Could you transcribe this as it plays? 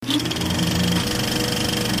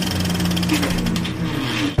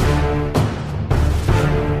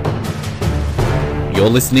You're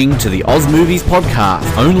listening to the Oz Movies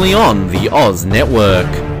Podcast, only on the Oz Network.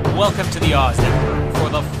 Welcome to the Oz Network for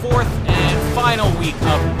the fourth and final week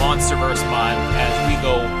of Monsterverse Month as we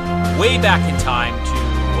go way back in time to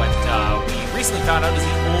what we recently found out is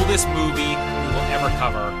the oldest movie we will ever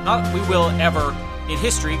cover. Not we will ever in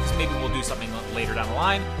history, because maybe we'll do something later down the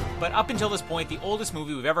line, but up until this point, the oldest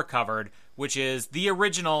movie we've ever covered, which is the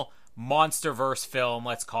original Monsterverse film,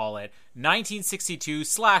 let's call it,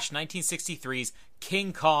 1962/1963's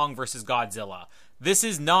King Kong vs. Godzilla. This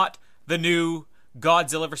is not the new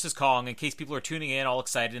Godzilla vs. Kong, in case people are tuning in all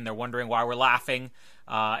excited and they're wondering why we're laughing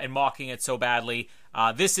and mocking it so badly.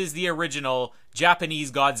 This is the original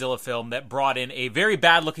Japanese Godzilla film that brought in a very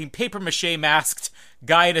bad-looking papier-mâché masked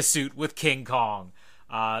guy in a suit with King Kong.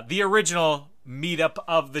 The original meetup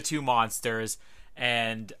of the two monsters,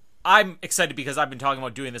 and I'm excited because I've been talking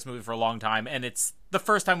about doing this movie for a long time, and it's the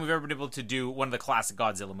first time we've ever been able to do one of the classic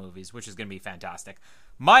Godzilla movies, which is going to be fantastic.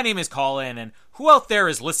 My name is Colin, and who out there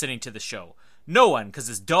is listening to the show? No one, because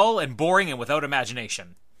it's dull and boring and without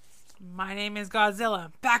imagination. My name is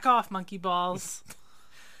Godzilla. Back off, monkey balls.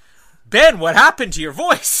 Ben, what happened to your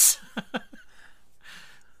voice?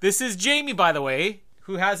 This is Jamie, by the way,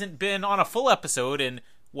 who hasn't been on a full episode in,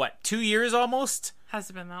 2 years almost? Has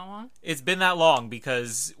it been that long? It's been that long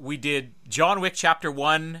because we did John Wick Chapter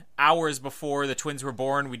 1 hours before the twins were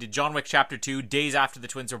born. We did John Wick Chapter 2 days after the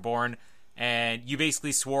twins were born. And you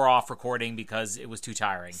basically swore off recording because it was too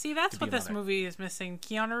tiring. See, that's what this movie is missing.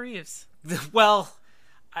 Keanu Reeves. Well,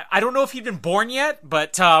 I don't know if he'd been born yet,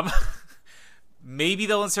 but maybe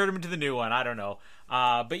they'll insert him into the new one. I don't know.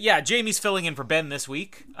 But yeah, Jamie's filling in for Ben this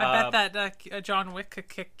week. I bet that John Wick could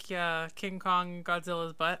kick King Kong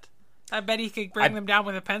Godzilla's butt. I bet he could bring them down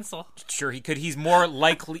with a pencil. Sure, he could. He's more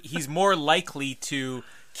likely to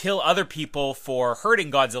kill other people for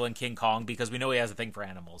hurting Godzilla and King Kong because we know he has a thing for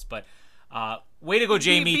animals. But way to go,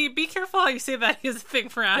 Jamie. Be careful how you say that. He has a thing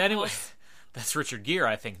for animals. Anyway, that's Richard Gere,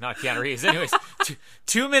 I think, not Keanu Reeves. Anyways,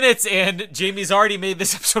 2 minutes and Jamie's already made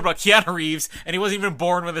this episode about Keanu Reeves, and he wasn't even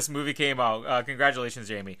born when this movie came out. Congratulations,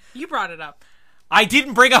 Jamie. You brought it up. I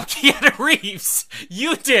didn't bring up Keanu Reeves.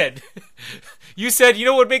 You did. You said, you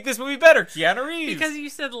know what would make this movie better? Keanu Reeves. Because you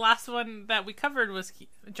said the last one that we covered was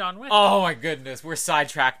John Wick. Oh my goodness, we're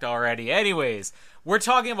sidetracked already. Anyways, we're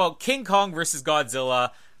talking about King Kong vs. Godzilla,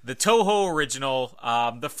 the Toho original,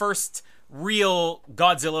 the first real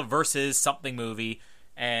Godzilla versus something movie,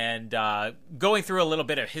 and going through a little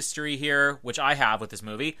bit of history here, which I have with this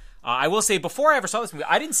movie. I will say, before I ever saw this movie,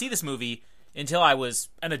 I didn't see this movie until I was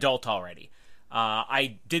an adult already.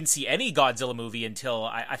 I didn't see any Godzilla movie until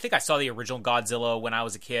I think I saw the original Godzilla when I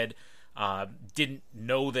was a kid. Didn't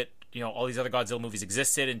know that all these other Godzilla movies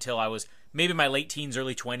existed until I was maybe in my late teens,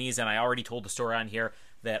 early 20s, and I already told the story on here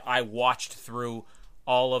that I watched through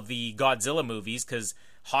all of the Godzilla movies because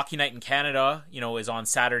Hockey Night in Canada, is on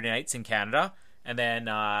Saturday nights in Canada, and then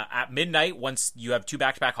at midnight, once you have two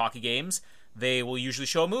back-to-back hockey games, they will usually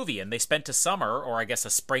show a movie, and they spent a summer, or I guess a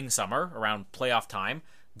spring-summer, around playoff time,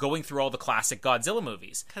 going through all the classic Godzilla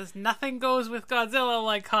movies. Because nothing goes with Godzilla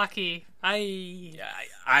like hockey. Pirate.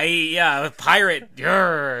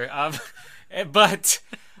 But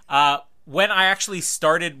when I actually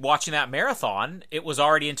started watching that marathon, it was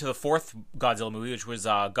already into the fourth Godzilla movie, which was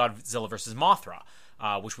Godzilla vs. Mothra,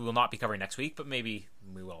 which we will not be covering next week, but maybe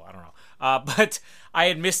we will. I don't know. But I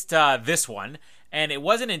had missed this one, and it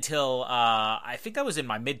wasn't until I think I was in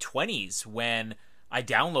my mid-20s when I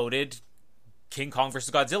downloaded King Kong vs.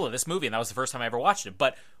 Godzilla, this movie, and that was the first time I ever watched it.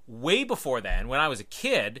 But way before then, when I was a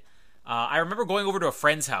kid, I remember going over to a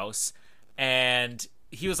friend's house, and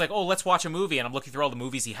he was like, oh, let's watch a movie, and I'm looking through all the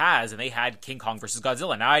movies he has, and they had King Kong vs.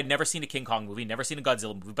 Godzilla. Now, I'd never sin a King Kong movie, never seen a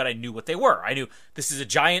Godzilla movie, but I knew what they were. I knew this is a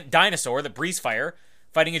giant dinosaur that breathes fire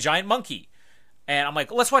fighting a giant monkey. And I'm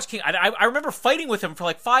like, let's watch King... I remember fighting with him for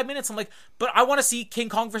like 5 minutes. I'm like, but I want to see King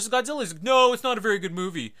Kong vs. Godzilla. He's like, no, it's not a very good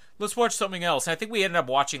movie. Let's watch something else. And I think we ended up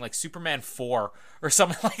watching like Superman 4 or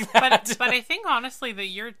something like that. But I think honestly that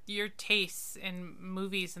your tastes in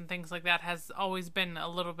movies and things like that has always been a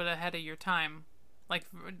little bit ahead of your time. Like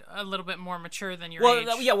a little bit more mature than your age.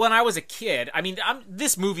 Well, yeah, when I was a kid,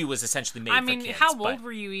 this movie was essentially made for kids. How old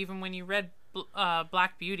were you even when you read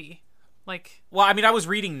Black Beauty? I was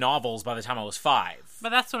reading novels by the time I was 5.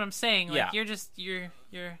 But that's what I'm saying. Like, yeah.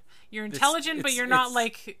 You're intelligent, but you're not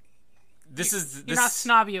like... You're not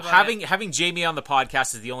snobby about it. Having Jamie on the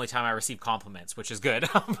podcast is the only time I receive compliments, which is good.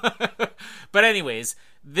 But anyways,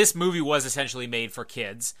 this movie was essentially made for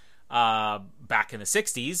kids back in the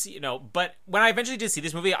 60s, but when I eventually did see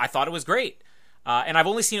this movie, I thought it was great. And I've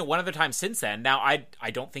only seen it one other time since then. Now,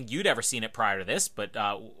 I don't think you'd ever seen it prior to this, but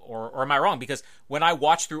or am I wrong? Because when I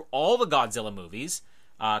watched through all the Godzilla movies,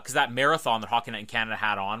 because that marathon that Hockey Night in Canada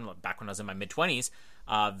had on back when I was in my mid-20s,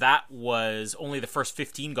 that was only the first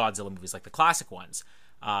 15 Godzilla movies, like the classic ones.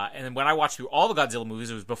 And then when I watched through all the Godzilla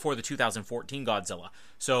movies, it was before the 2014 Godzilla.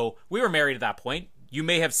 So we were married at that point. You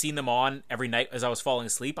may have seen them on every night as I was falling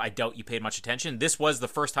asleep. I doubt you paid much attention. This was the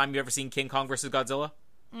first time you ever seen King Kong versus Godzilla?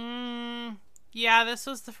 Yeah, this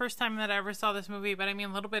was the first time that I ever saw this movie. But I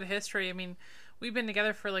mean, a little bit of history. I mean, we've been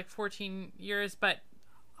together for like 14 years, but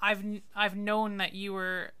I've known that you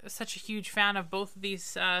were such a huge fan of both of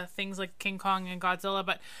these things like King Kong and Godzilla.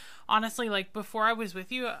 But honestly, like before I was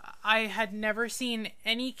with you, I had never seen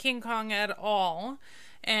any King Kong at all.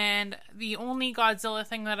 And the only Godzilla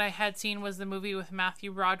thing that I had seen was the movie with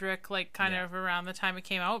Matthew Broderick, like kind of around the time it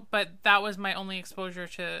came out. But that was my only exposure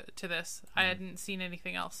to this. I hadn't seen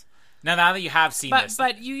anything else. Now that you have seen this...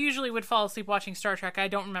 But you usually would fall asleep watching Star Trek. I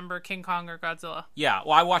don't remember King Kong or Godzilla. Yeah,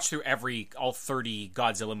 well, I watched through all 30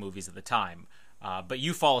 Godzilla movies at the time. But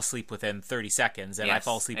you fall asleep within 30 seconds, and I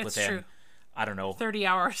fall asleep within, true. I don't know... 30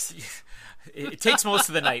 hours. It takes most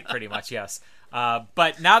of the night, pretty much, yes.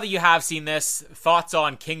 But now that you have seen this, thoughts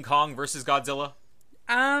on King Kong versus Godzilla?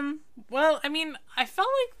 Well, I mean, I felt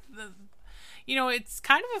like, it's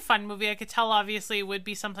kind of a fun movie. I could tell, obviously, it would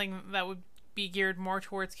be something that would be geared more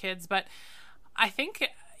towards kids. But I think,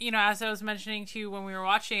 as I was mentioning to you when we were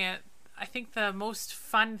watching it, I think the most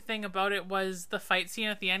fun thing about it was the fight scene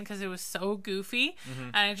at the end because it was so goofy. Mm-hmm.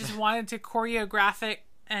 And I just wanted to choreograph it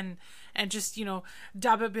and just,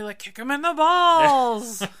 dub it, be like, kick him in the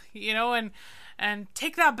balls, and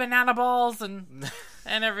take that banana balls and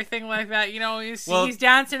everything like that. He's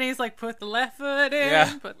dancing. He's like, put the left foot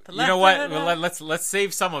in, put the left foot in. Well, let's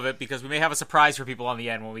save some of it because we may have a surprise for people on the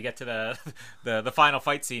end when we get to the final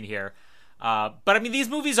fight scene here. But I mean, these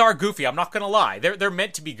movies are goofy. I'm not going to lie. They're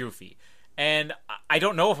meant to be goofy. And I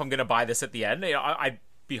don't know if I'm going to buy this at the end. I'd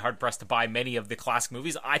be hard pressed to buy many of the classic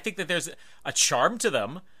movies. I think that there's a charm to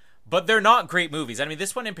them, but they're not great movies. I mean,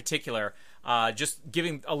 this one in particular, just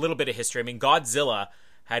giving a little bit of history. I mean, Godzilla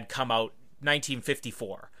had come out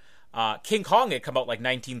 1954. King Kong had come out like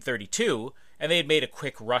 1932, and they had made a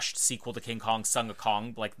quick rushed sequel to King Kong, Son of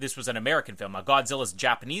Kong. Like, this was an American film. Godzilla's a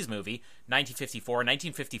Japanese movie, 1954.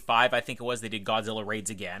 1955, I think it was, they did Godzilla Raids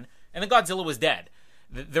Again, and then Godzilla was dead.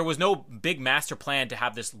 There was no big master plan to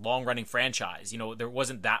have this long-running franchise. There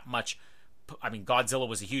wasn't that much... I mean, Godzilla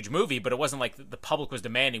was a huge movie, but it wasn't like the public was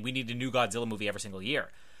demanding, we need a new Godzilla movie every single year.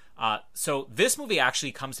 So this movie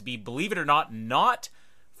actually comes to be, believe it or not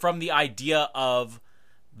from the idea of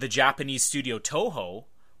the Japanese studio Toho,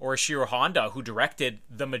 or Ishiro Honda, who directed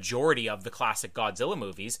the majority of the classic Godzilla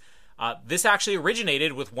movies. This actually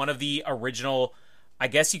originated with one of the original, I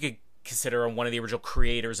guess you could consider him one of the original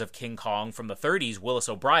creators of King Kong from the 30s, Willis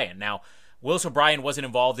O'Brien. Now, Willis O'Brien wasn't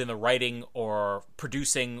involved in the writing or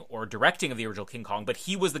producing or directing of the original King Kong, but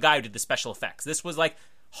he was the guy who did the special effects. This was like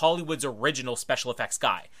Hollywood's original special effects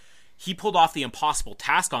guy. He pulled off the impossible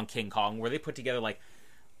task on King Kong, where they put together like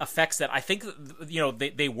effects that I think,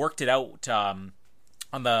 they worked it out on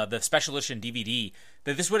the special edition DVD,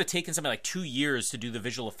 that this would have taken something like 2 years to do the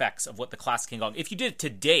visual effects of what the classic King Kong. If you did it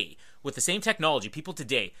today with the same technology, people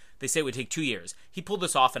today, they say it would take 2 years. He pulled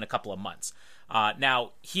this off in a couple of months.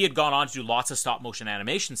 Now, he had gone on to do lots of stop-motion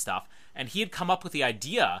animation stuff, and he had come up with the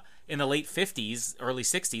idea in the late 50s, early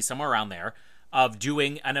 60s, somewhere around there, of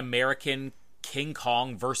doing an American King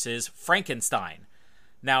Kong versus Frankenstein.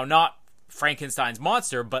 Now, not Frankenstein's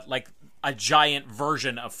monster, but like a giant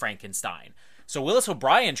version of Frankenstein. So Willis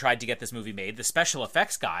O'Brien tried to get this movie made, the special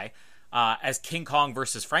effects guy, as King Kong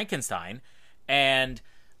versus Frankenstein, and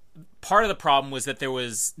part of the problem was that there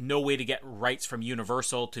was no way to get rights from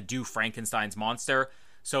Universal to do Frankenstein's monster,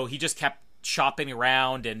 so he just kept shopping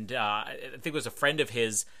around, and I think it was a friend of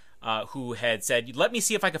his who had said, let me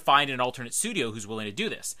see if I could find an alternate studio who's willing to do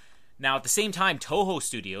this. Now, at the same time, Toho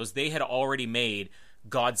Studios, they had already made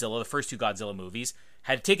Godzilla, the first two Godzilla movies,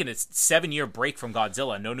 had taken a 7-year break from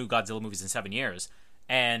Godzilla, no new Godzilla movies in 7 years,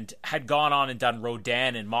 and had gone on and done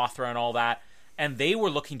Rodan and Mothra and all that, and they were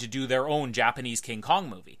looking to do their own Japanese King Kong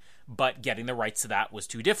movie, but getting the rights to that was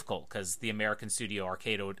too difficult, because the American studio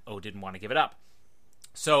Arcade-O didn't want to give it up.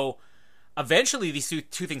 So, eventually these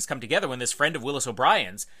two things come together when this friend of Willis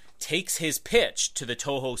O'Brien's takes his pitch to the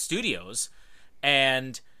Toho Studios,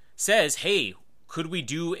 and says, hey, could we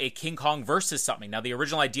do a King Kong versus something? Now, the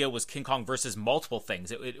original idea was King Kong versus multiple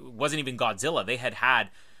things. It wasn't even Godzilla. They had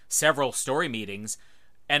several story meetings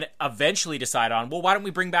and eventually decided on, well, why don't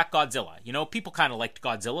we bring back Godzilla? People kind of liked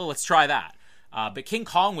Godzilla. Let's try that. But King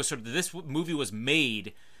Kong was this movie was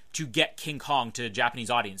made to get King Kong to Japanese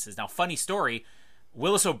audiences. Now, funny story,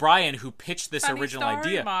 Willis O'Brien, who pitched this original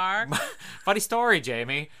idea. Mark. Funny story,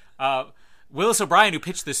 Jamie. Willis O'Brien, who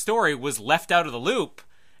pitched this story, was left out of the loop,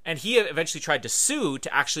 and he eventually tried to sue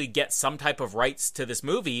to actually get some type of rights to this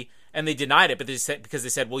movie, and they denied it, but because they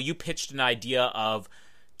said, well, you pitched an idea of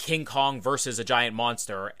King Kong versus a giant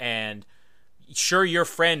monster, and sure, your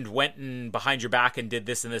friend went in behind your back and did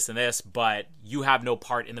this and this and this, but you have no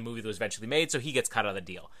part in the movie that was eventually made, so he gets cut out of the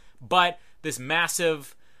deal. But this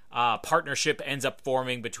massive partnership ends up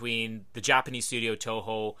forming between the Japanese studio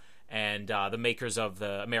Toho and the makers of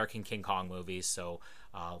the American King Kong movies. So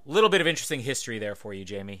a little bit of interesting history there for you,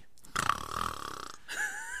 Jamie.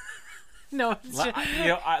 No, it's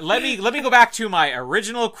just... let me go back to my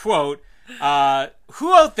original quote.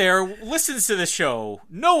 Who out there listens to the show?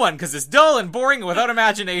 No one, because it's dull and boring and without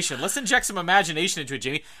imagination. Let's inject some imagination into it,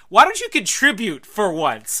 Jamie. Why don't you contribute for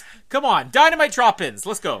once? Come on, dynamite drop-ins.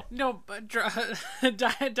 Let's go. No, but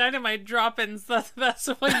dynamite drop-ins. That's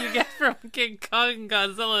what you get from King Kong and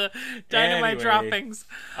Godzilla. Dynamite droppings.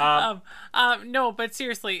 No, but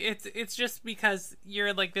seriously, it's just because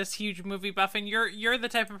you're like this huge movie buff, and you're the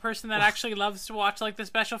type of person that actually loves to watch like the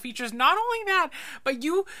special features. Not only that, but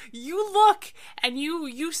you look and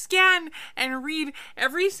you scan and read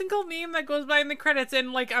every single name that goes by in the credits,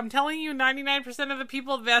 and like I'm telling you, 99% of the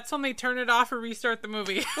people, that's when they turn it off or restart the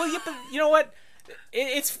movie. Well, yeah, but you know what?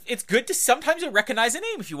 It's good to sometimes recognize a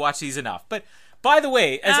name if you watch these enough. But by the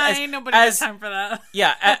way, ain't nobody has time for that.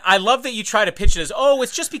 Yeah, I love that you try to pitch it as, oh,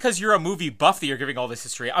 it's just because you're a movie buff that you're giving all this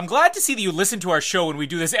history. I'm glad to see that you listen to our show when we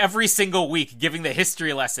do this every single week, giving the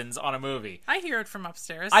history lessons on a movie. I hear it from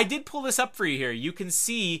upstairs. I did pull this up for you here. You can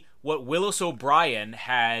see what Willis O'Brien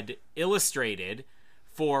had illustrated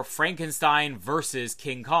for Frankenstein versus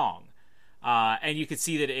King Kong. And you could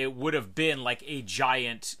see that it would have been like a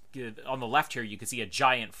giant, on the left here, you can see a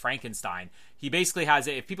giant Frankenstein. He basically has,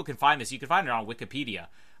 if people can find this, you can find it on Wikipedia.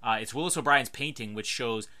 It's Willis O'Brien's painting, which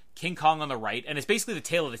shows King Kong on the right, and it's basically the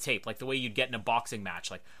tail of the tape, like the way you'd get in a boxing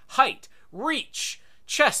match, like height, reach,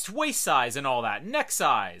 chest, waist size, and all that, neck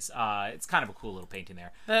size. It's kind of a cool little painting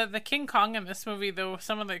there. The King Kong in this movie, though,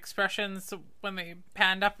 some of the expressions when they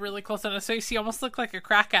panned up really close on his face, he almost looked like a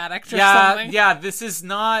crack addict or something. Yeah, this is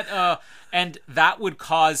not... and that would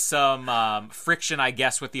cause some friction, I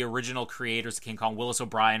guess, with the original creators of King Kong, Willis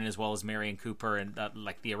O'Brien, as well as Marion Cooper, and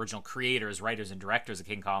like the original creators, writers, and directors of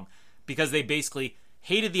King Kong, because they basically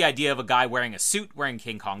hated the idea of a guy wearing a suit wearing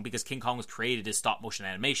King Kong, because King Kong was created as stop-motion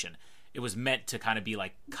animation. It was meant to kind of be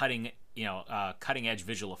like cutting edge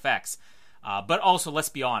visual effects. But also, let's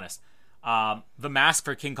be honest, the mask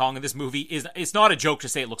for King Kong in this movie it's not a joke to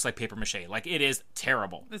say it looks like paper mache. Like, it is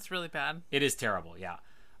terrible. It's really bad. It is terrible, yeah.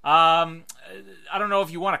 I don't know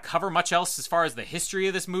if you want to cover much else as far as the history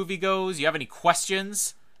of this movie goes. You have any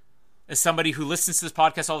questions? As somebody who listens to this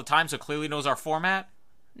podcast all the time, so clearly knows our format.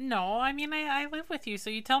 No, I mean, I live with you, so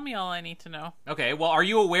you tell me all I need to know. Okay, well, are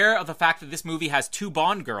you aware of the fact that this movie has two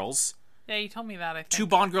Bond girls? Yeah, you told me that, I think. Two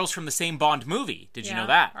Bond girls from the same Bond movie. Did you know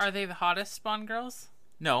that? Are they the hottest Bond girls?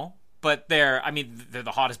 No, but they're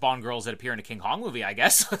the hottest Bond girls that appear in a King Kong movie, I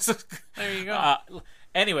guess. There you go.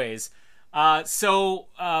 Anyways, also,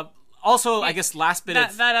 I guess last bit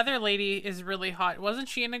of... That other lady is really hot. Wasn't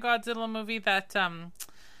she in a Godzilla movie that,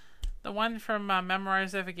 the one from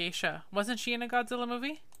Memoirs of a Geisha? Wasn't she in a Godzilla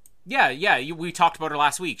movie? Yeah, we talked about her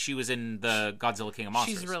last week. She was in the Godzilla King of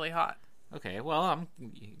Monsters. She's really hot. Okay, well, I'm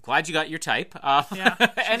glad you got your type. Yeah.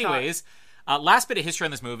 Anyways, last bit of history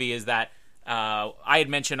on this movie is that I had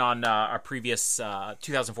mentioned on our previous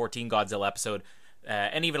 2014 Godzilla episode,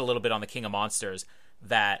 and even a little bit on the King of Monsters,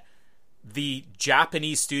 that the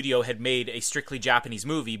Japanese studio had made a strictly Japanese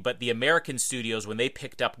movie, but the American studios, when they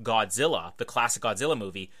picked up Godzilla, the classic Godzilla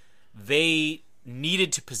movie, they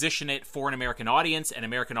needed to position it for an American audience, and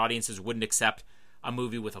American audiences wouldn't accept a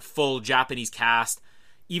movie with a full Japanese cast.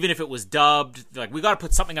 Even if it was dubbed, like, we got to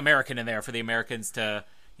put something American in there for the Americans to,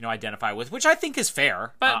 identify with, which I think is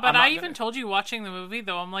fair. But I told you watching the movie,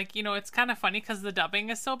 though, I'm like, it's kind of funny because the dubbing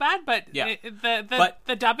is so bad, but yeah.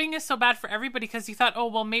 The dubbing is so bad for everybody because you thought, oh,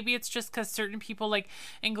 well, maybe it's just because certain people, like,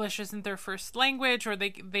 English isn't their first language or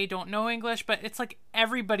they don't know English, but it's like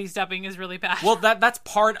everybody's dubbing is really bad. Well, that's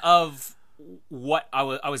part of what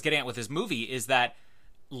I was getting at with this movie is that,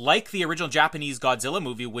 like the original Japanese Godzilla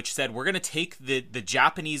movie, which said we're going to take the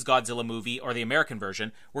Japanese Godzilla movie, or the American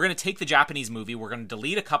version, we're going to take the Japanese movie, we're going to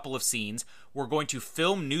delete a couple of scenes, we're going to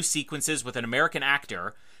film new sequences with an American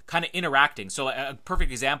actor kind of interacting. So a perfect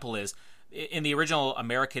example is, in the original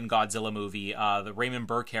American Godzilla movie, the Raymond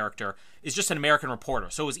Burr character is just an American reporter.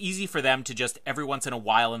 So it was easy for them to just, every once in a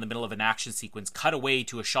while in the middle of an action sequence, cut away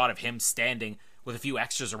to a shot of him standing with a few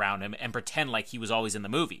extras around him and pretend like he was always in the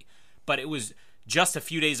movie. But it was just a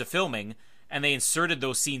few days of filming, and they inserted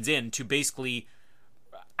those scenes in to basically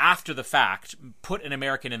after the fact, put an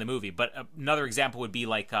American in the movie. But another example would be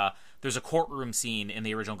like there's a courtroom scene in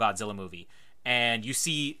the original Godzilla movie, and you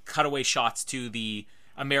see cutaway shots to the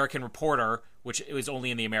American reporter, which was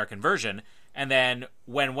only in the American version. And then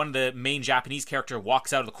when one of the main Japanese character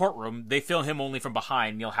walks out of the courtroom, they film him only from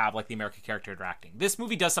behind, and you'll have like the American character interacting. This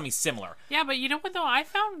movie does something similar. Yeah, but you know what though? I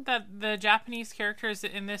found that the Japanese characters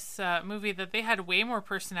in this movie, that they had way more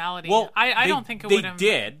personality. Well, I don't think it would have. They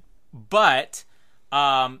did, but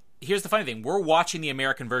here's the funny thing. We're watching the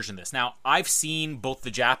American version of this. Now, I've seen both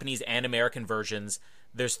the Japanese and American versions.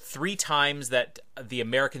 There's 3 times that the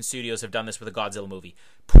American studios have done this with a Godzilla movie.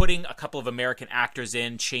 Putting a couple of American actors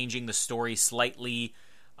in, changing the story slightly,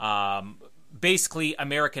 basically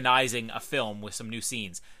Americanizing a film with some new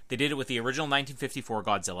scenes. They did it with the original 1954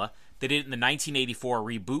 Godzilla. They did it in the 1984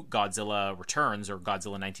 reboot Godzilla Returns, or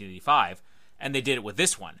Godzilla 1985. And they did it with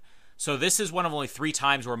this one. So this is one of only 3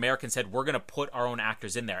 times where Americans said, we're going to put our own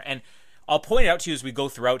actors in there. And I'll point it out to you as we go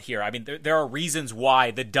throughout here. I mean, there are reasons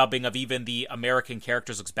why the dubbing of even the American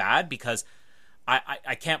characters looks bad, because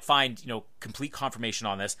I can't find, complete confirmation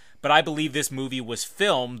on this, but I believe this movie was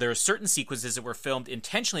filmed. There are certain sequences that were filmed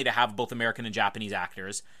intentionally to have both American and Japanese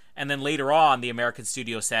actors, and then later on, the American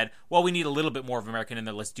studio said, well, we need a little bit more of American in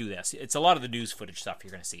there, let's do this. It's a lot of the news footage stuff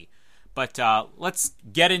you're going to see. But let's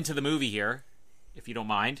get into the movie here, if you don't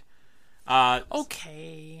mind.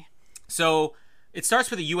 Okay. So it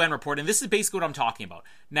starts with a UN report, and this is basically what I'm talking about.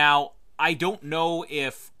 Now, I don't know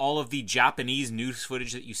if all of the Japanese news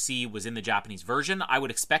footage that you see was in the Japanese version. I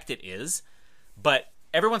would expect it is. But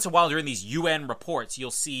every once in a while during these UN reports,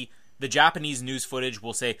 you'll see the Japanese news footage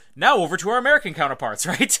will say, now over to our American counterparts,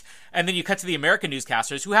 right? And then you cut to the American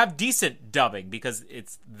newscasters who have decent dubbing because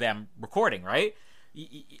it's them recording, right?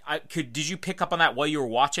 Did you pick up on that while you were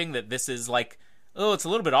watching, that this is like, oh, it's a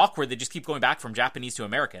little bit awkward. They just keep going back from Japanese to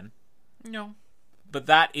American. No. But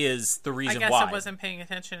that is the reason why. I guess I wasn't paying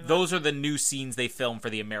attention. Those are the new scenes they filmed for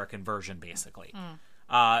the American version, basically.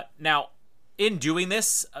 Now, in doing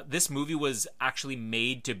this, this movie was actually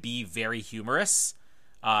made to be very humorous.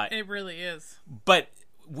 It really is. But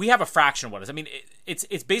we have a fraction of what it is. I mean,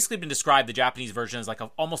 it's basically been described, the Japanese version, as like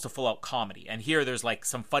almost a full-out comedy. And here there's like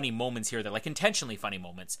some funny moments here. They're like intentionally funny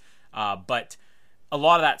moments. But a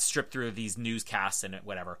lot of that stripped through these newscasts and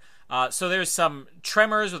whatever. So there's some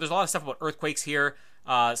tremors, or there's a lot of stuff about earthquakes here,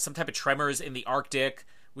 some type of tremors in the Arctic.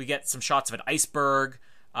 We get some shots of an iceberg.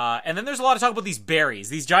 And then there's a lot of talk about these berries,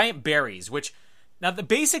 these giant berries, which, now the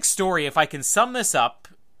basic story, if I can sum this up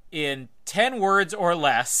in 10 words or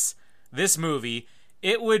less, this movie,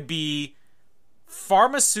 it would be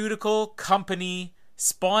pharmaceutical company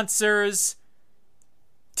sponsors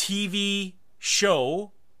TV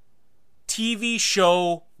show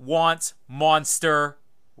wants monster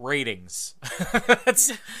ratings.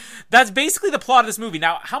 That's basically the plot of this movie.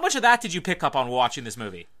 Now, how much of that did you pick up on watching this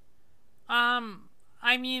movie?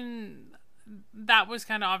 I mean, that was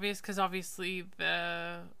kind of obvious because obviously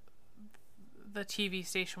the TV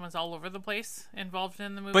station was all over the place involved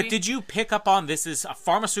in the movie. But did you pick up on this is a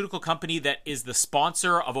pharmaceutical company that is the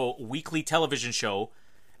sponsor of a weekly television show,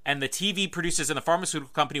 and the TV producers and the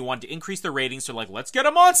pharmaceutical company wanted to increase their ratings, so like, let's get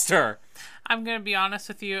a monster. I'm going to be honest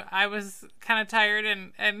with you. I was kind of tired,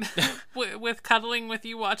 and with cuddling with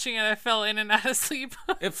you watching it, I fell in and out of sleep.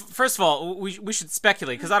 First of all, we should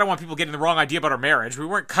speculate, because I don't want people getting the wrong idea about our marriage. We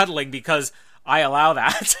weren't cuddling because I allow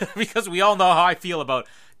that, because we all know how I feel about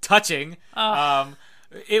touching.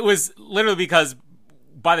 It was literally because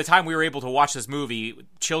by the time we were able to watch this movie,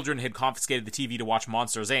 children had confiscated the TV to watch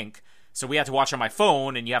Monsters, Inc., so we had to watch on my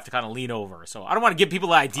phone, and you have to kind of lean over. So I don't want to give people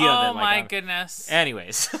the idea that, like... Oh, my goodness.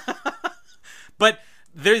 Anyways. But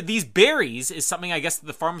these berries is something I guess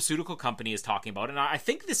the pharmaceutical company is talking about. And I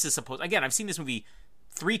think this is supposed... Again, I've seen this movie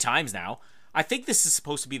 3 times now. I think this is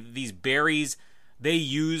supposed to be these berries they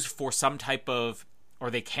use for some type of...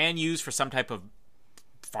 Or they can use for some type of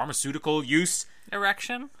pharmaceutical use.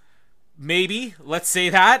 Erection? Maybe. Let's say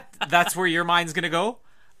that. That's where your mind's going to go.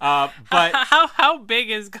 But how big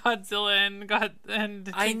is Godzilla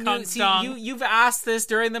and King Kong's dong? You've asked this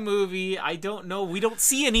during the movie. I don't know. We don't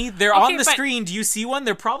see any. They're on the screen. Do you see one?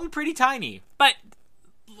 They're probably pretty tiny. But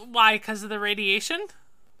why? Because of the radiation?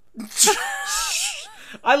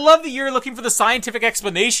 I love that you're looking for the scientific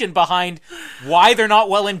explanation behind why they're not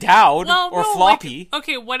well endowed or floppy. Like,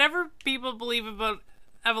 okay, whatever people believe about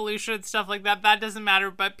evolution and stuff like that doesn't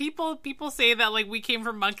matter, but people say that like we came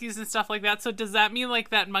from monkeys and stuff like that, so does that mean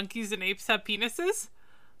like that monkeys and apes have penises?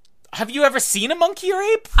 Have you ever seen a monkey or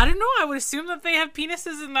ape? I don't know. I would assume that they have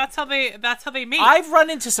penises, and that's how they mate. I've run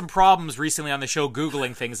into some problems recently on the show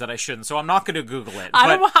Googling things that I shouldn't, so I'm not going to Google it.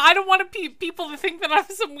 I don't want people to think that I'm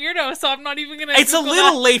some weirdo, so I'm not even going to. It's a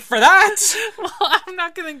little late for that. Well, I'm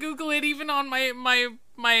not going to Google it even on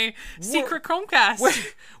my secret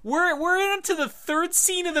Chromecast. We're into the third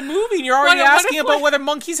scene of the movie, and you're already asking about whether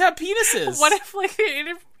monkeys have penises. What if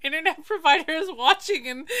the internet provider is watching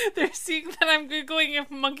and they're seeing that I'm Googling if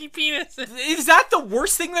monkey penis is that the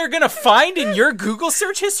worst thing they're gonna find in your Google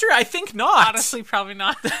search history? I think not. Honestly, probably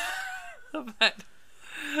not. But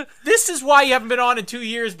this is why you haven't been on in 2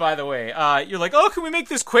 years, by the way. You're like, oh, can we make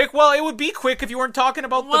this quick? Well, it would be quick if you weren't talking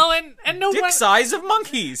about the size of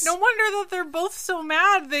monkeys. No wonder that they're both so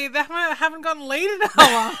mad. They haven't gotten laid in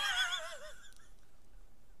how long?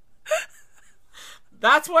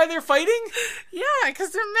 That's why they're fighting? Yeah, because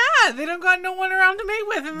they're mad. They don't got no one around to mate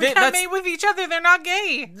with. And they can't mate with each other. They're not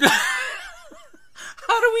gay.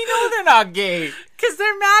 How do we know they're not gay? Because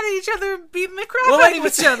they're mad at each other, beating the crap out of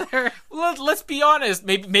each other. Let's be honest.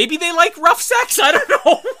 Maybe they like rough sex. I don't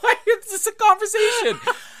know. Why is this a conversation?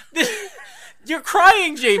 You're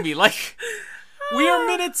crying, Jamie. Like, we are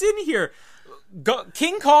minutes in here.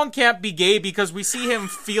 King Kong can't be gay because we see him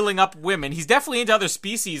feeling up women. He's definitely into other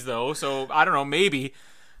species, though, so I don't know, maybe.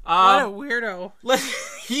 What a weirdo.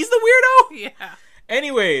 He's the weirdo? Yeah.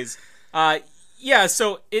 Anyways,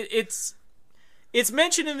 so it's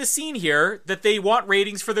mentioned in the scene here that they want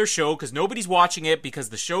ratings for their show because nobody's watching it because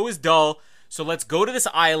the show is dull. So let's go to this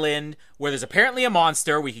island where there's apparently a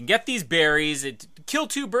monster. We can get these berries, kill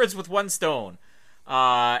two birds with one stone.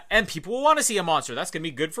 And people will want to see a monster. That's going to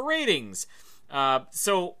be good for ratings.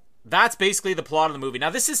 So that's basically the plot of the movie. Now,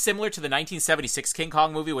 this is similar to the 1976 King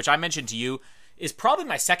Kong movie, which I mentioned to you is probably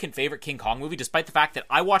my second favorite King Kong movie, despite the fact that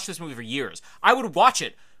I watched this movie for years. I would watch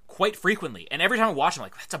it quite frequently, and every time I watch it, I'm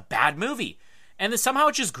like, that's a bad movie. And then somehow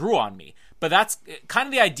it just grew on me. But that's kind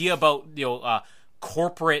of the idea about,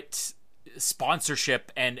 corporate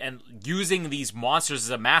sponsorship and using these monsters as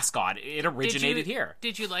a mascot. It originated here.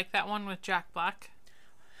 Did you like that one with Jack Black?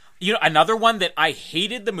 Another one that I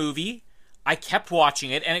hated the movie. I kept watching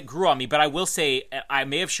it, and it grew on me. But I will say, I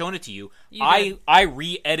may have shown it to you. I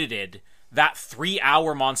re-edited that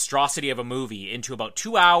 3-hour monstrosity of a movie into about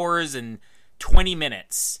 2 hours and 20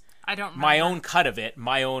 minutes. I don't remember. My own cut of it,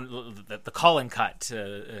 the Colin cut,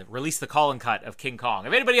 release the Colin cut of King Kong.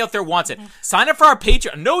 If anybody out there wants it, sign up for our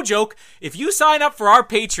Patreon. No joke. If you sign up for our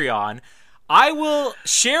Patreon, I will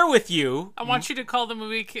share with you. I want you to call the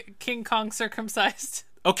movie King Kong Circumcised.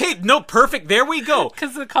 Okay, no, perfect. There we go.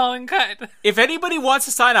 Because the Colin cut. If anybody wants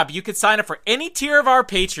to sign up, you can sign up for any tier of our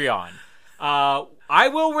Patreon. I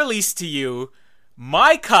will release to you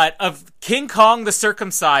my cut of King Kong the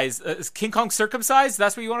Circumcised. King Kong Circumcised?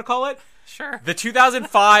 That's what you want to call it? Sure. The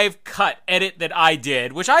 2005 edit that I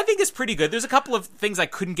did, which I think is pretty good. There's a couple of things I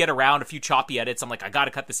couldn't get around, a few choppy edits. I'm like, I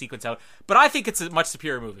gotta cut the sequence out. But I think it's a much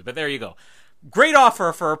superior movie. But there you go. Great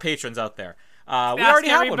offer for our patrons out there. We already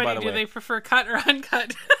have one, by the way. Do they prefer cut or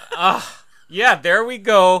uncut? Yeah, there we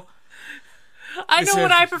go. I know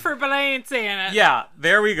what I prefer, but I ain't saying it. Yeah,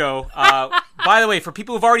 there we go. By the way, for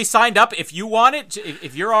people who've already signed up, if you want it,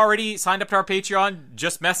 if you're already signed up to our Patreon,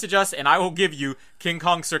 just message us, and I will give you King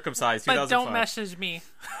Kong Circumcised 2005. But don't message me.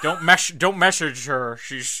 Don't message her.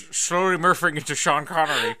 She's slowly morphing into Sean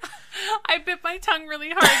Connery. I bit my tongue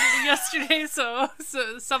really hard yesterday, so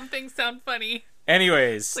some things sound funny.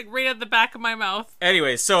 Anyways. It's like right at the back of my mouth.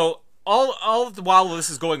 Anyways, so all the while this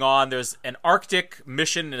is going on, there's an Arctic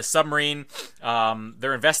mission in a submarine.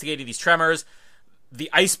 They're investigating these tremors. The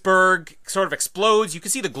iceberg sort of explodes. You can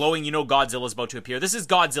see the glowing, Godzilla's about to appear. This is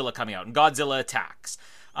Godzilla coming out, and Godzilla attacks.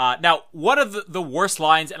 Now, one of the worst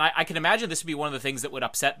lines, and I can imagine this would be one of the things that would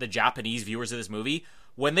upset the Japanese viewers of this movie,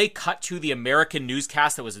 when they cut to the American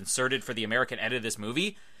newscast that was inserted for the American edit of this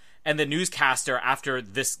movie, and the newscaster, after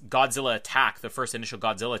this Godzilla attack, the first initial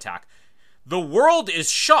Godzilla attack, the world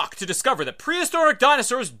is shocked to discover that prehistoric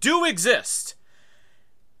dinosaurs do exist.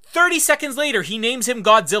 30 seconds later, he names him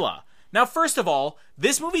Godzilla. Now, first of all,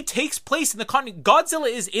 this movie takes place in the continuity.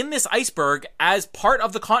 Godzilla is in this iceberg as part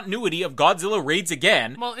of the continuity of Godzilla Raids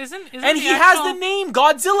Again. Well, isn't and he has the name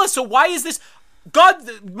Godzilla, so why is this...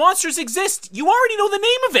 monsters exist. You already know the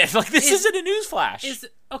name of it. Like, this isn't a newsflash.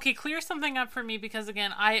 Okay, clear something up for me, because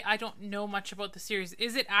again, I don't know much about the series.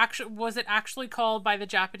 Was it actually called by the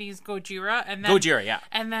Japanese Gojira, and then Gojira, yeah,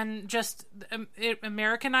 and then just it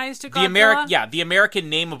Americanized to Godzilla? The American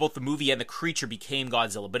name of both the movie and the creature became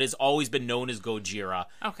Godzilla, but it's always been known as Gojira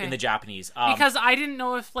in the Japanese. Because I didn't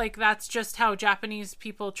know if that's just how Japanese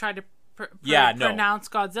people try to pronounce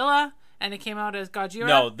Godzilla. And it came out as Godzilla?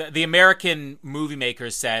 No, the American movie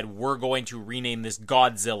makers said, we're going to rename this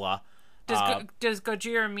Godzilla. Does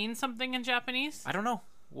Gojira mean something in Japanese? I don't know.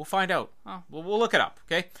 We'll find out. Oh. We'll look it up,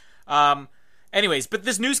 okay? Anyways, but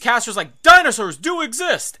this newscaster's like, dinosaurs do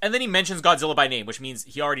exist! And then he mentions Godzilla by name, which means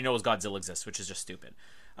he already knows Godzilla exists, which is just stupid.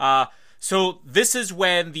 So this is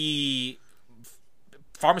when the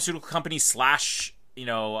pharmaceutical companies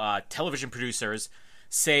 / television producers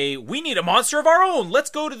say, we need a monster of our own. Let's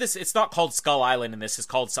go to this. It's not called Skull Island in this. It's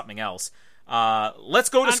called something else. Let's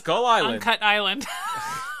go to Skull Island. Uncut Island.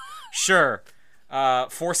 Sure.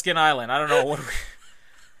 Foreskin Island. I don't know.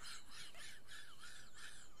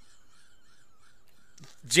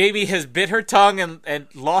 Jamie has bit her tongue and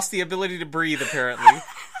lost the ability to breathe, apparently.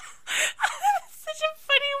 Such a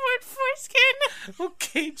funny word, foreskin.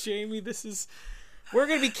 Okay, Jamie, we're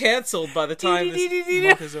going to be canceled by the time this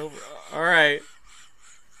month is over. All right.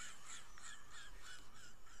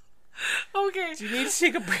 Okay. Do you need to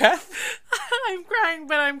take a breath? I'm crying,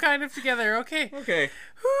 but I'm kind of together. Okay. Okay.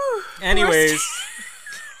 Anyways.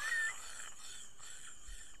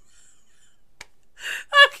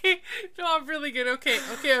 Okay. No, I'm really good. Okay,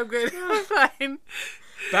 I'm good. I'm fine.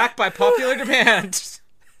 Back by popular demand.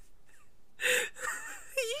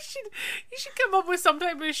 You should come up with some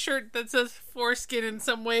type of shirt that says foreskin in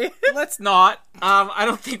some way. Let's not. I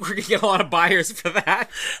don't think we're going to get a lot of buyers for that.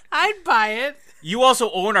 I'd buy it. You also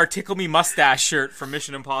own our Tickle Me Mustache shirt from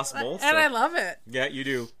Mission Impossible. And I love it. Yeah, you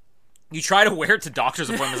do. You try to wear it to doctor's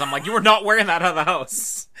appointments. I'm like, you were not wearing that out of the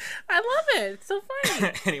house. I love it. It's so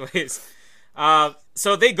funny. Anyways,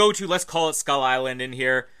 so they go to, let's call it Skull Island in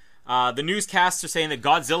here. The newscasts are saying that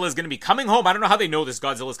Godzilla is going to be coming home. I don't know how they know this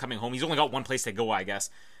Godzilla is coming home. He's only got one place to go, I guess.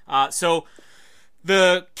 So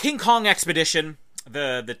the King Kong expedition,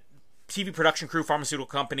 the TV production crew, pharmaceutical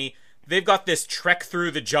company, they've got this trek through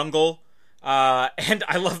the jungle. And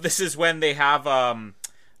I love this is when they have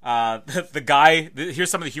the guy, here's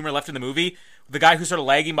some of the humor left in the movie. The guy who's sort of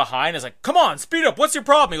lagging behind is like, come on, speed up, what's your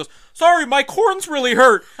problem? He goes, sorry, my corns really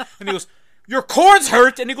hurt. And he goes, your corns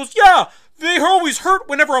hurt? And he goes, yeah, they always hurt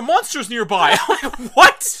whenever a monster's nearby. I'm like,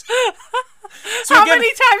 what? So How again,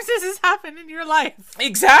 many times does this happen in your life?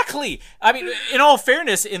 Exactly. I mean, in all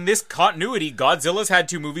fairness, in this continuity, Godzilla's had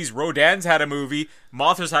 2 movies, Rodan's had a movie,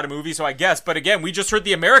 Mothra's had a movie, so I guess. But again, we just heard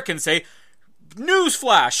the Americans say,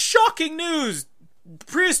 newsflash, shocking news,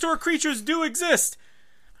 prehistoric creatures do exist.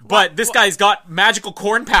 But this guy's got magical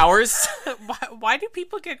corn powers. Why do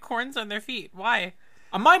people get corns on their feet? Why?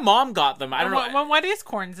 My mom got them. I don't know. What is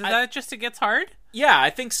corns? Is that just it gets hard? Yeah, I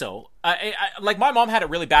think so. Like, my mom had it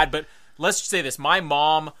really bad, but let's just say this. My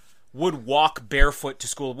mom would walk barefoot to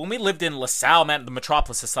school. When we lived in LaSalle, the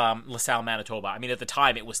metropolis of LaSalle, Manitoba, I mean, at the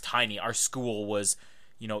time, it was tiny. Our school was,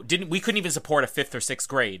 we couldn't even support a 5th or 6th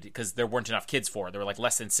grade because there weren't enough kids for it. There were, like,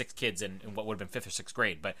 less than 6 kids in what would have been 5th or 6th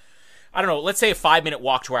grade. But, I don't know, let's say a 5-minute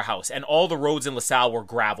walk to our house, and all the roads in LaSalle were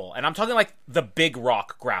gravel. And I'm talking, like, the big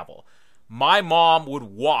rock gravel. My mom would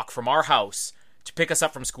walk from our house to pick us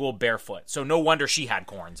up from school barefoot. So no wonder she had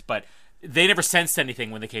corns, but they never sensed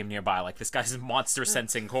anything when they came nearby. Like, this guy's monster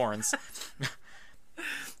sensing corns.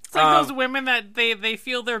 It's like those women that they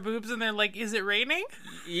feel their boobs and they're like, is it raining?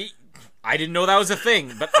 I didn't know that was a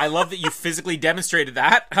thing, but I love that you physically demonstrated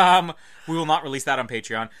that. We will not release that on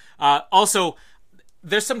Patreon. Also,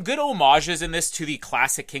 there's some good homages in this to the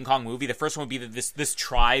classic King Kong movie. The first one would be this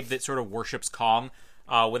tribe that sort of worships Kong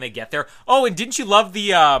when they get there. Oh, and didn't you love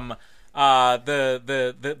the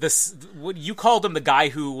what you called him, the guy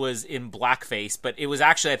who was in blackface, but it was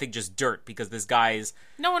actually, I think, just dirt because this guy's...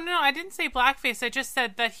 No, I didn't say blackface. I just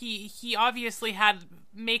said that he obviously had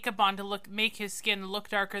makeup on to make his skin look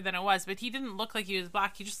darker than it was, but he didn't look like he was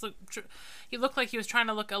black. He looked like he was trying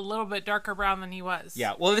to look a little bit darker brown than he was.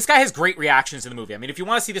 Yeah, well, this guy has great reactions in the movie. I mean, if you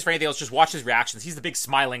want to see this for anything else, just watch his reactions. He's the big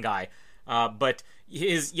smiling guy, but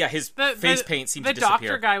his face paint seems to disappear. The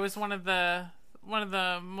doctor guy was one of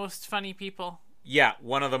the most funny people. Yeah,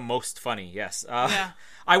 one of the most funny, yes. Yeah.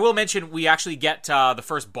 I will mention, we actually get the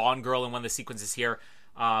first Bond girl in one of the sequences here.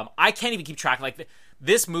 I can't even keep track. Like,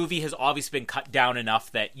 this movie has obviously been cut down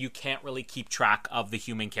enough that you can't really keep track of the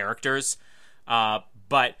human characters.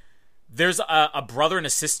 But there's a brother and a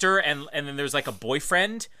sister, and then there's, like, a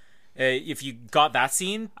boyfriend. If you got that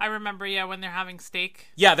scene. I remember, yeah, when they're having steak.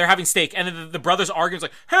 Yeah, they're having steak, and then the brother's arguing,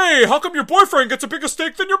 like, hey, how come your boyfriend gets a bigger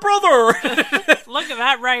steak than your brother? Look at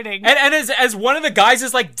that writing. And as one of the guys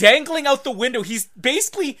is, like, dangling out the window, he's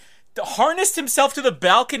basically harnessed himself to the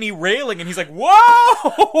balcony railing, and he's like,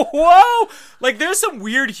 whoa, whoa. Like, there's some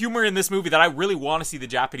weird humor in this movie that I really want to see the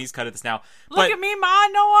Japanese cut of this now. Look at me, ma,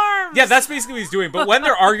 no arms. Yeah, that's basically what he's doing. But when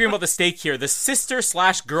they're arguing about the stake here, the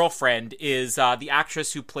sister/girlfriend is the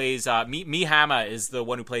actress who plays, Mihama is the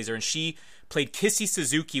one who plays her, and she played Kissy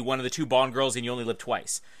Suzuki, one of the two Bond girls in You Only Live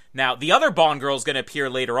Twice. Now, the other Bond girl is going to appear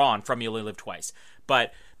later on from You Only Live Twice.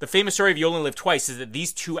 But the famous story of You Only Live Twice is that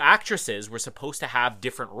these two actresses were supposed to have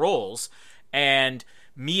different roles, and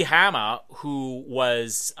Mihama, who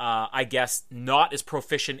was, I guess, not as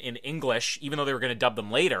proficient in English, even though they were going to dub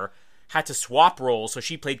them later, had to swap roles, so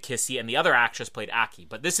she played Kissy, and the other actress played Aki.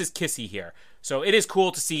 But this is Kissy here. So it is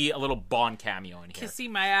cool to see a little Bond cameo in here. Kissy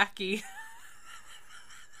my Aki.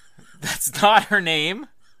 That's not her name.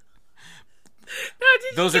 No,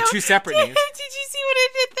 those are two separate names. Did you see what I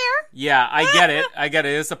did there? Yeah, I get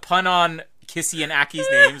it. It's a pun on Kissy and Aki's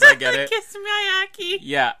names. I get it. Kiss my Aki.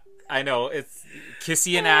 Yeah, I know. It's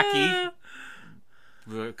Kissy and Aki.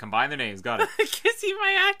 Combine their names. Got it. Kissy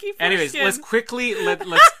my Aki. Anyways, let's quickly let's.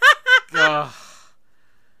 I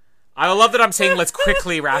love that I'm saying let's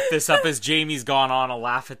quickly wrap this up as Jamie's gone on a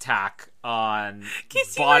laugh attack on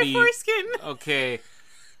Kissy body. my foreskin. Okay.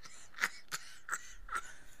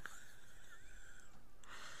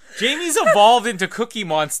 Jamie's evolved into Cookie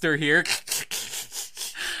Monster here.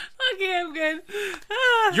 Okay, I'm good.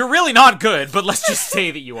 You're really not good, but let's just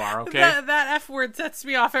say that you are, okay? That F word sets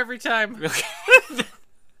me off every time. Okay.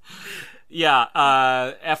 Yeah,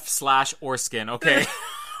 F/Orskin, okay.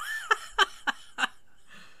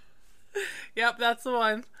 Yep, that's the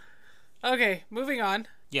one. Okay, moving on.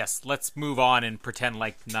 Yes, let's move on and pretend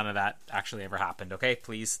like none of that actually ever happened, okay?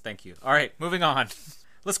 Please, thank you. All right, moving on.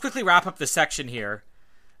 Let's quickly wrap up this section here.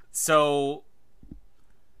 So,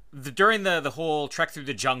 during the whole trek through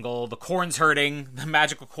the jungle, the corns hurting, the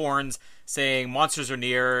magical corns saying monsters are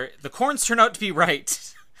near, the corns turn out to be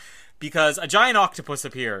right because a giant octopus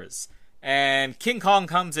appears and King Kong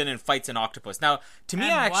comes in and fights an octopus. Now, to me,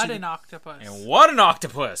 what an octopus. And what an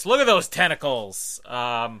octopus. Look at those tentacles.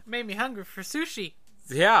 Made me hungry for sushi.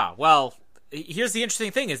 Yeah, well, here's the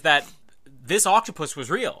interesting thing is that this octopus was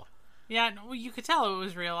real. Yeah, well, you could tell it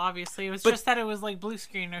was real, obviously. It was just that it was like blue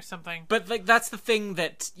screen or something. But like that's the thing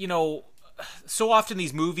that, so often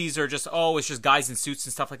these movies are just, it's just guys in suits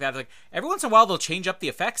and stuff like that. Like every once in a while they'll change up the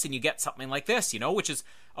effects and you get something like this, which is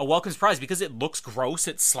a welcome surprise because it looks gross,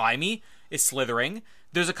 it's slimy, it's slithering.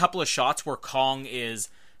 There's a couple of shots where Kong is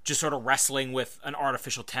just sort of wrestling with an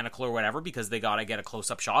artificial tentacle or whatever because they gotta get a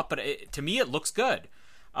close-up shot. But to me, it looks good.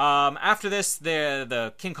 After this,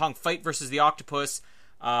 the King Kong fight versus the octopus.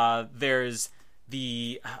 There's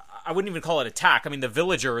the, I wouldn't even call it attack. I mean, the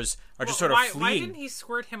villagers are just sort of fleeing. Why didn't he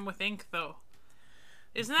squirt him with ink, though?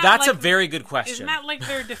 That's a very good question. Isn't that like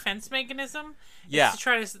their defense mechanism? Yeah. To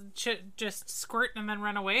try to just squirt and then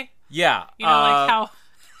run away? Yeah. Like how...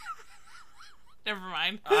 Never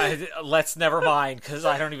mind. Let's never mind, because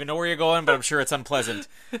I don't even know where you're going, but I'm sure it's unpleasant.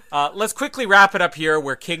 Let's quickly wrap it up here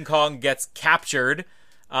where King Kong gets captured.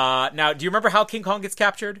 Now, do you remember how King Kong gets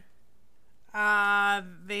captured?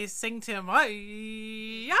 They sing to him,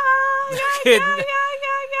 yeah.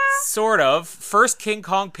 Sort of. First, King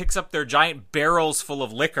Kong picks up their giant barrels full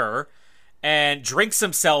of liquor and drinks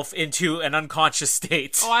himself into an unconscious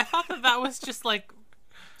state. Oh, I thought that was just like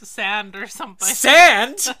sand or something.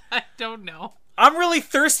 Sand? I don't know. I'm really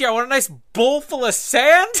thirsty. I want a nice bowl full of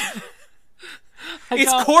sand.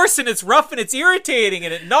 It's coarse and it's rough and it's irritating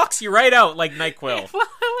and it knocks you right out like NyQuil. Well,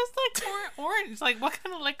 it was like orange. Like, what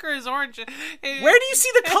kind of liquor is orange? Where do you see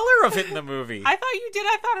the color of it in the movie? I thought you did.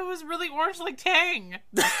 I thought it was really orange, like Tang.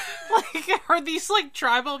 Like, are these like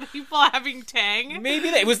tribal people having Tang? Maybe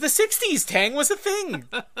it was the 60s. Tang was a thing.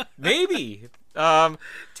 Maybe. Okay,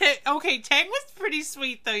 Tang was pretty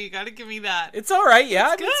sweet, though. You gotta give me that. It's all right,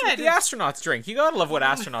 yeah. It's good. What the astronauts drink. You gotta love what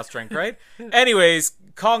astronauts drink, right? Anyways,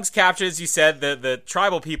 Kong's captured, as you said. The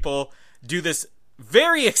tribal people do this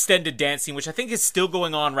very extended dance scene, which I think is still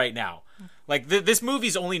going on right now. Like, this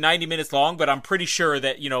movie's only 90 minutes long, but I'm pretty sure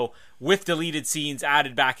that, with deleted scenes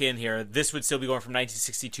added back in here, this would still be going from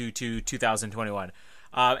 1962 to 2021.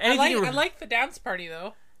 I like the dance party,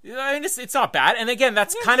 though. I mean, it's not bad, and again,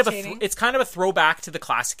 that's kind of a throwback to the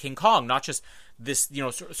classic King Kong, not just this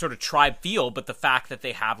sort of tribe feel, but the fact that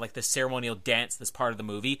they have like this ceremonial dance that's part of the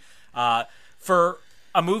movie. For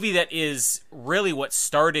a movie that is really what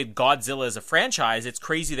started Godzilla as a franchise, it's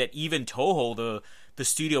crazy that even Toho, the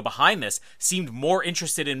studio behind this, seemed more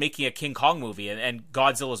interested in making a King Kong movie, and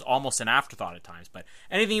Godzilla is almost an afterthought at times. But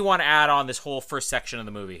anything you want to add on this whole first section of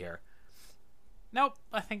the movie here? Nope,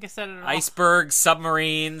 I think I said it all. Icebergs,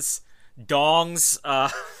 submarines, dongs.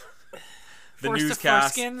 the Forced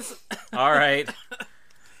newscast. to foreskins. All right.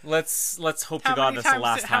 Let's hope to God that's the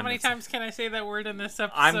last time. How many times can I say that word in this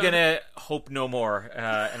episode? I'm gonna hope no more,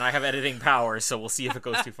 and I have editing powers, so we'll see if it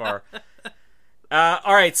goes too far.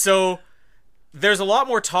 All right, so there's a lot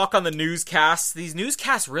more talk on the newscasts. These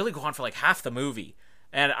newscasts really go on for like half the movie,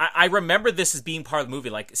 and I remember this as being part of the movie.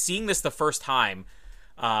 Like seeing this the first time,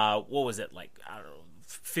 what was it, like, I don't know,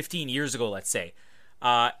 15 years ago, let's say.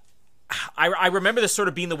 I remember this sort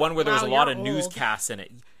of being the one where there was a lot of newscasts in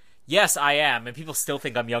it. Yes, I am, and people still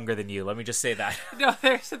think I'm younger than you. Let me just say that. No,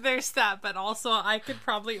 there's that, but also I could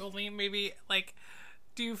probably only maybe like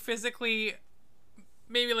do physically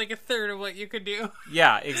maybe like a third of what you could do.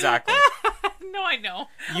 Yeah, exactly. No, I know.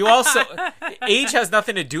 You also age has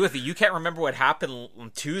nothing to do with it. You can't remember what happened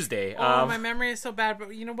on Tuesday. Oh, my memory is so bad,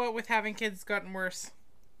 but you know what? With having kids, it's gotten worse.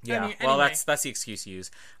 Yeah, well, that's the excuse you use.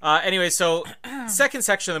 Anyway, so second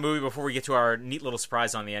section of the movie before we get to our neat little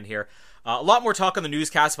surprise on the end here. A lot more talk on the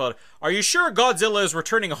newscast about, are you sure Godzilla is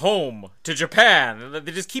returning home to Japan?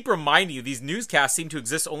 They just keep reminding you, these newscasts seem to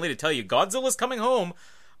exist only to tell you Godzilla's coming home.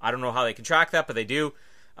 I don't know how they can track that, but they do.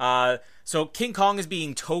 So King Kong is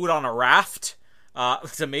being towed on a raft.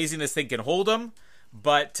 It's amazing this thing can hold him,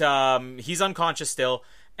 but he's unconscious still.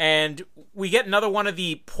 And we get another one of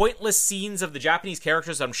the pointless scenes of the Japanese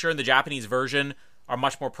characters. I'm sure in the Japanese version are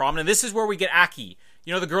much more prominent. This is where we get Aki.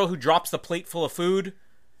 You know, the girl who drops the plate full of food?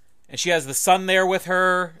 And she has the son there with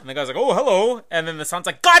her. And the guy's like, oh, hello. And then the son's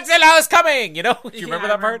like, Godzilla is coming! You know? Do you remember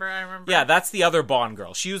that part? I remember. Yeah, that's the other Bond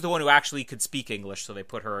girl. She was the one who actually could speak English, so they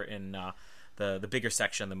put her in the bigger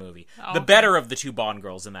section of the movie. Oh, the better of the two Bond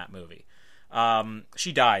girls in that movie.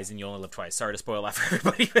 She dies, and you only live twice. Sorry to spoil that for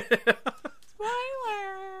everybody.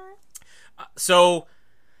 Spoiler! So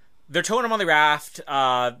they're towing him on the raft.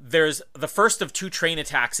 There's the first of two train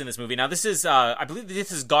attacks in this movie. Now, this is, I believe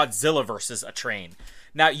this is Godzilla versus a train.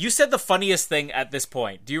 Now, you said the funniest thing at this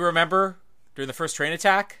point. Do you remember during the first train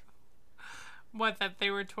attack? What, that they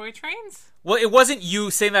were toy trains? Well, it wasn't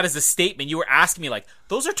you saying that as a statement. You were asking me, like,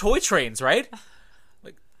 those are toy trains, right?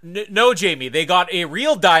 Like, no, Jamie, they got a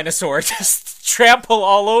real dinosaur to trample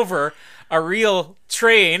all over a real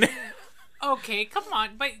train. Okay, come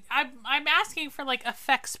on, but I'm asking for like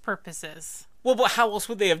effects purposes. Well, but how else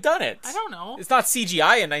would they have done it? I don't know. It's not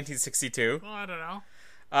CGI in 1962. Well, I don't know.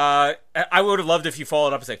 I would have loved if you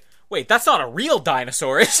followed up and said, wait, that's not a real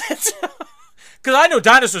dinosaur, is it? Because I know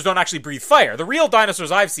dinosaurs don't actually breathe fire. The real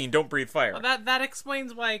dinosaurs I've seen don't breathe fire. Well, that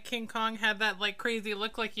explains why King Kong had that like crazy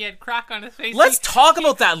look, like he had crack on his face. Let's talk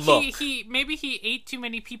about that look. Maybe he ate too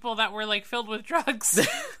many people that were like filled with drugs.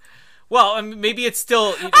 Well, I mean, maybe it's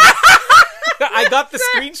still... I got the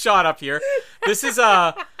screenshot up here. This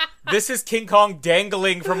is King Kong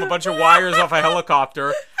dangling from a bunch of wires off a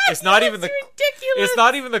helicopter. It's not even ridiculous. It's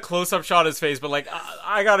not even the close-up shot of his face, but like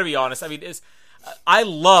I gotta be honest. I mean,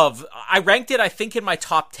 I ranked it, I think, in my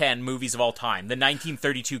top 10 movies of all time. The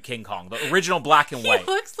 1932 King Kong, the original black and white. He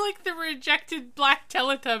looks like the rejected black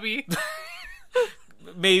Teletubby.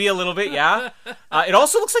 Maybe a little bit, yeah. It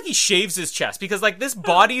also looks like he shaves his chest because, like, this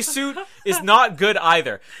bodysuit is not good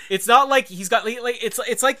either. It's not like he's got like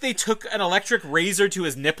it's like they took an electric razor to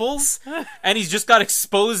his nipples and he's just got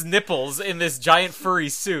exposed nipples in this giant furry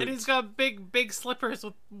suit. And he's got big slippers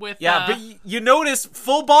with yeah. But you notice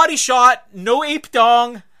full body shot, no ape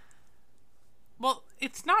dong. Well,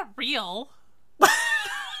 it's not real.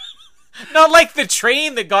 Not like the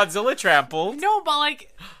train that Godzilla trampled. No, but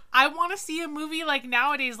like. I want to see a movie like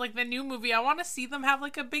nowadays, like the new movie. I want to see them have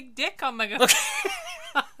like a big dick on the.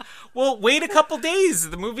 Okay. Well, wait a couple days.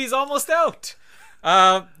 The movie's almost out.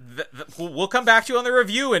 We'll come back to you on the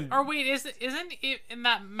review and. Or wait, isn't it in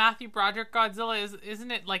that Matthew Broderick Godzilla?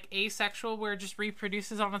 Isn't it like asexual where it just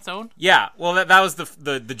reproduces on its own? Yeah. Well, that was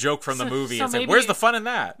the joke from the movie. So it's like, where's the fun in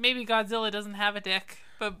that? Maybe Godzilla doesn't have a dick,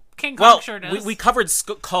 but King Kong sure does. We covered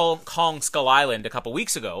Kong Skull Island a couple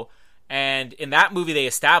weeks ago. And in that movie, they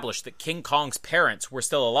established that King Kong's parents were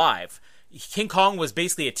still alive. King Kong was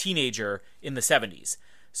basically a teenager in the 70s.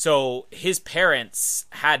 So his parents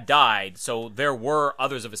had died, so there were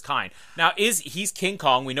others of his kind. Now, he's King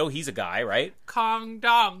Kong. We know he's a guy, right? Kong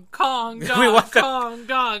Dong, Kong Dong, Kong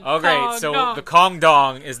Dong. Oh, great. So the Kong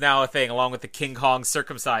Dong is now a thing, along with the King Kong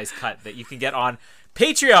circumcised cut that you can get on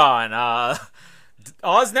Patreon.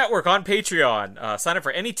 Oz Network on Patreon. Sign up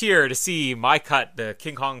for any tier to see my cut, the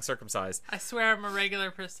King Kong circumcised. I swear I'm a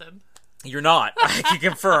regular person. You're not. I can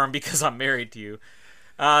confirm because I'm married to you.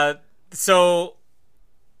 So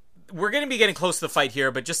we're going to be getting close to the fight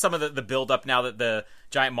here, but just some of the build-up now that the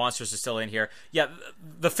giant monsters are still in here. Yeah,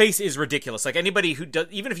 the face is ridiculous. Like anybody who does,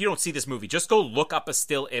 even if you don't see this movie, just go look up a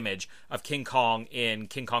still image of King Kong in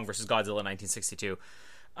King Kong vs. Godzilla 1962.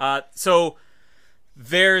 So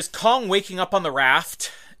There's Kong waking up on the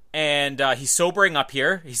raft, and he's sobering up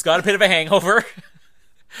here. He's got a bit of a hangover.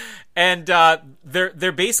 And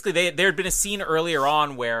they're basically, there had been a scene earlier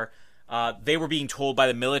on where they were being told by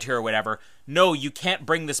the military or whatever, no, you can't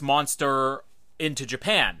bring this monster into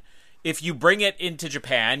Japan. If you bring it into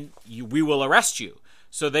Japan, we will arrest you.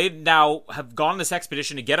 So they now have gone on this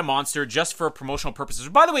expedition to get a monster just for promotional purposes.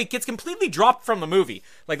 By the way, it gets completely dropped from the movie.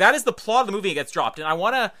 Like, that is the plot of the movie, it gets dropped. And I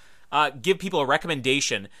want to give people a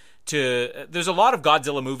recommendation to... There's a lot of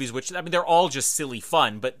Godzilla movies, which, I mean, they're all just silly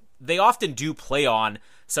fun, but they often do play on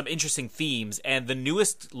some interesting themes. And the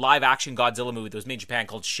newest live-action Godzilla movie that was made in Japan,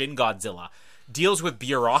 called Shin Godzilla, deals with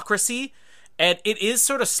bureaucracy. And it is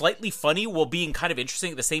sort of slightly funny while being kind of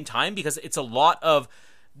interesting at the same time, because it's a lot of...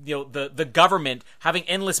 the government having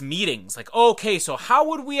endless meetings. Like, okay, so how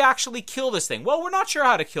would we actually kill this thing? Well, we're not sure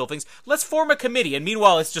how to kill things. Let's form a committee. And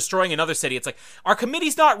meanwhile, it's destroying another city. It's like, our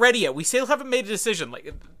committee's not ready yet. We still haven't made a decision.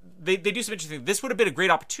 Like, they do some interesting things. This would have been a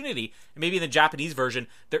great opportunity. And maybe in the Japanese version,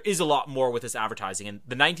 there is a lot more with this advertising. And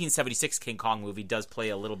the 1976 King Kong movie does play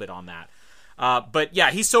a little bit on that. But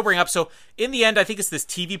yeah, he's sobering up. So in the end, I think it's this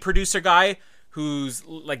TV producer guy who's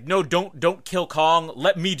like, no, don't kill Kong.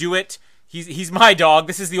 Let me do it. He's my dog.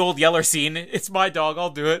 This is the old Yeller scene. It's my dog.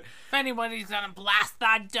 I'll do it. If anybody's gonna blast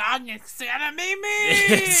that dog, it's gonna be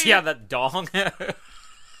me. Yeah, that dong.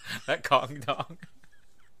 That Kong dong.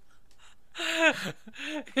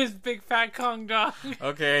 His big fat Kong dog.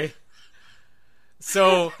 Okay.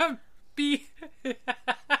 So B.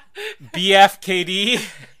 BFKD.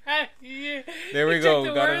 There we go.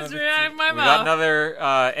 Took the words right out of my we mouth. got another,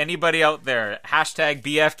 anybody out there, hashtag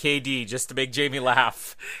BFKD, just to make Jamie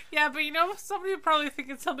laugh. Yeah, but you know, somebody would probably think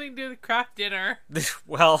it's something to do with craft dinner.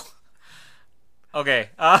 Well, okay.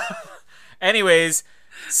 Anyways,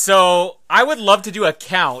 so I would love to do a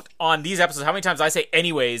count on these episodes, how many times I say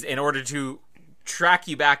anyways, in order to track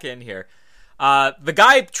you back in here. The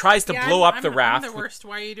guy tries to blow up the raft. I'm the worst.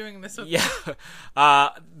 Why are you doing this with me? Yeah.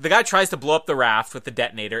 The guy tries to blow up the raft with the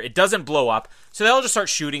detonator. It doesn't blow up. So they all just start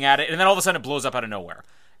shooting at it. And then all of a sudden it blows up out of nowhere.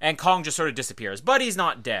 And Kong just sort of disappears. But he's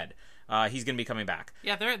not dead. He's going to be coming back.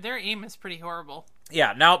 Yeah, their aim is pretty horrible.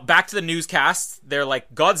 Yeah. Now back to the newscast. They're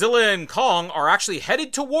like, Godzilla and Kong are actually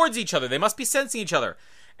headed towards each other. They must be sensing each other.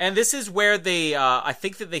 And this is where they, I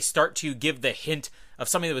think that they start to give the hint of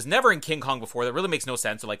something that was never in King Kong before. That really makes no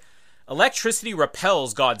sense. They're like, electricity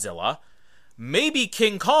repels Godzilla. Maybe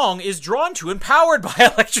King Kong is drawn to and powered by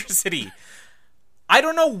electricity. I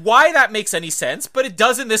don't know why that makes any sense, but it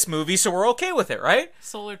does in this movie, so we're okay with it, right?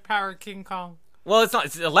 Solar-powered King Kong. Well, it's not.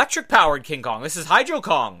 It's electric-powered King Kong. This is Hydro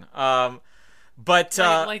Kong. But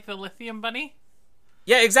like the lithium bunny?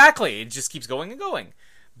 Yeah, exactly. It just keeps going and going.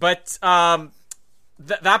 But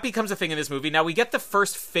that becomes a thing in this movie. Now, we get the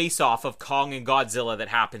first face-off of Kong and Godzilla that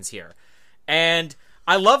happens here. And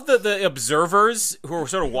I love the observers who are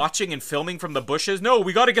sort of watching and filming from the bushes. No,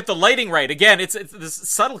 we got to get the lighting right. Again, it's this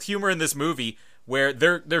subtle humor in this movie where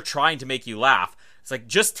they're trying to make you laugh. It's like,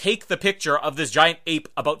 just take the picture of this giant ape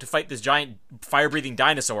about to fight this giant fire-breathing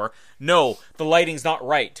dinosaur. No, the lighting's not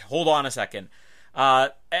right. Hold on a second.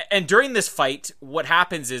 And during this fight, what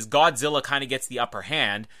happens is Godzilla kind of gets the upper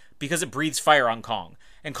hand because it breathes fire on Kong.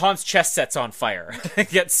 And Kong's chest sets on fire.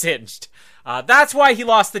 Gets singed. That's why he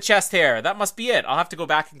lost the chest hair. That must be it. I'll have to go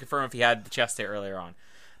back and confirm if he had the chest hair earlier on.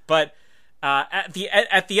 But at the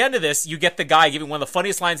end of this, you get the guy giving one of the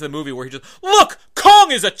funniest lines in the movie where he just, look,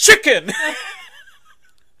 Kong is a chicken!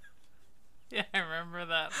 Yeah, I remember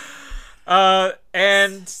that.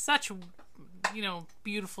 And such,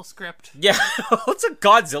 beautiful script. Yeah, it's a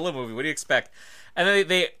Godzilla movie. What do you expect? And then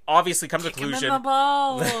they obviously come to the conclusion. Kick him in the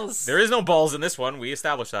balls. There is no balls in this one. We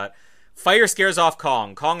established that. Fire scares off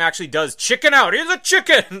Kong. Kong actually does chicken out. He's a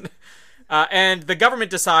chicken! And the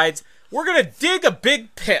government decides, we're going to dig a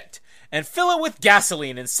big pit and fill it with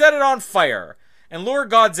gasoline and set it on fire and lure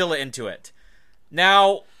Godzilla into it.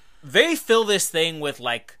 Now, they fill this thing with,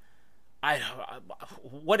 like,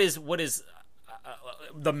 what is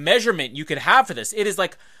the measurement you could have for this? It is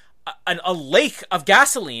like a lake of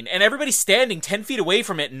gasoline, and everybody's standing 10 feet away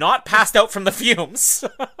from it, not passed out from the fumes.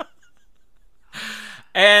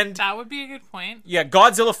 And that would be a good point. Yeah,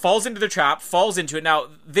 Godzilla falls into the trap, falls into it. Now,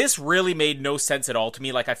 this really made no sense at all to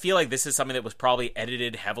me. Like, I feel like this is something that was probably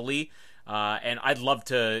edited heavily. And I'd love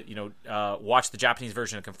to, watch the Japanese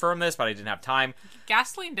version and confirm this, but I didn't have time.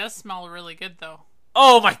 Gasoline does smell really good, though.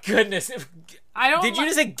 Oh my goodness! Did you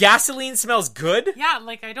just say gasoline smells good? Yeah,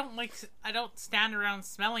 I don't stand around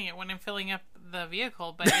smelling it when I'm filling up the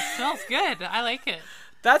vehicle, but it smells good. I like it.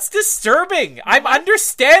 That's disturbing. I'm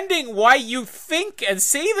understanding why you think and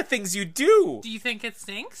say the things you do. Do you think it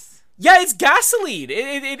stinks? Yeah, it's gasoline.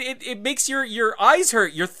 It makes your eyes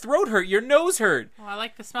hurt, your throat hurt, your nose hurt. Well, I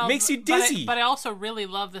like the smell. It makes you dizzy. But I also really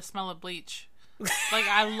love the smell of bleach. Like,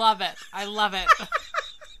 I love it. I love it.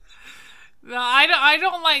 No, I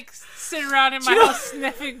don't like sit around in my house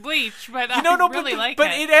sniffing bleach, but I really like it. But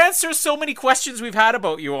it answers so many questions we've had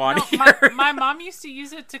about you on here. My mom used to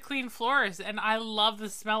use it to clean floors, and I love the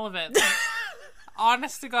smell of it.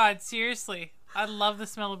 Honest to God, seriously. I love the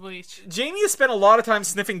smell of bleach. Jamie has spent a lot of time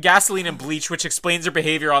sniffing gasoline and bleach, which explains her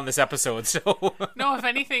behavior on this episode. So, no, if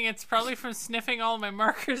anything, it's probably from sniffing all my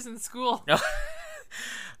markers in school.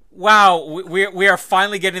 Wow, we are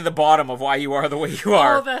finally getting to the bottom of why you are the way you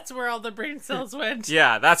are. Oh, that's where all the brain cells went.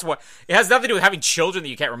 Yeah, that's what. It has nothing to do with having children that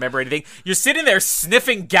you can't remember anything. You're sitting there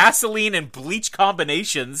sniffing gasoline and bleach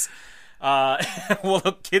combinations. Well,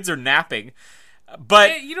 the kids are napping.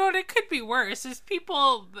 But you know what? It could be worse. There's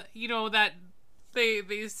people, that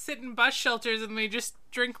they sit in bus shelters and they just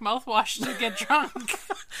drink mouthwash to get drunk.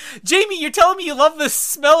 Jamie, you're telling me you love the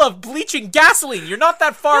smell of bleach and gasoline. You're not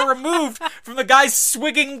that far removed from the guy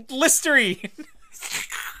swigging Listerine.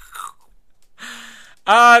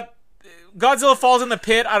 Godzilla falls in the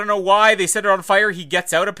pit. I don't know why. They set it on fire. He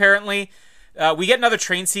gets out, apparently. We get another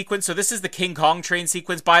train sequence. So this is the King Kong train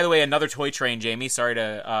sequence. By the way, another toy train, Jamie. Sorry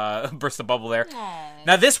to burst the bubble there. Aww.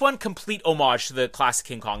 Now, this one, complete homage to the classic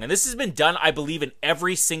King Kong. And this has been done, I believe, in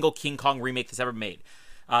every single King Kong remake that's ever made.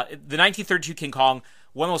 The 1932 King Kong,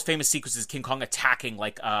 one of the most famous sequences is King Kong attacking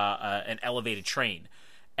like an elevated train.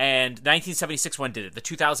 And 1976 one did it. The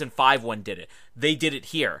 2005 one did it. They did it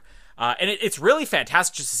here. And it's really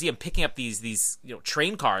fantastic just to see him picking up these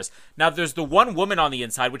train cars. Now, there's the one woman on the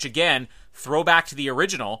inside, which, again, throwback to the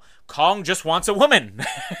original. Kong just wants a woman.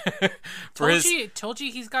 Told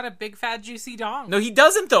you he's got a big, fat, juicy dong. No, he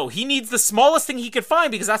doesn't, though. He needs the smallest thing he could find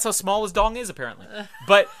because that's how small his dong is, apparently.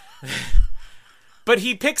 But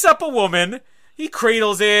he picks up a woman. He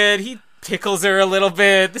cradles it. He tickles her a little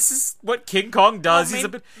bit. This is what King Kong does. He's a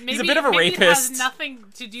bit of a rapist. It has nothing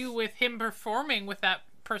to do with him performing with that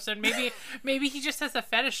person. Maybe he just has a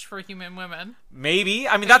fetish for human women. Maybe.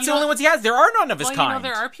 I mean, that's the only ones he has. There are none of his kind.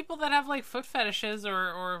 There are people that have like foot fetishes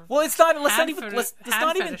or well, it's not. Let's not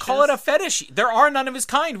even call it a fetish. There are none of his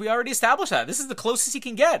kind. We already established that. This is the closest he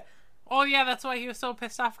can get. Oh yeah, that's why he was so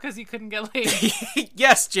pissed off because he couldn't get laid.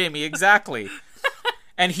 Yes, Jamie, exactly.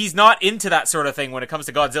 And he's not into that sort of thing when it comes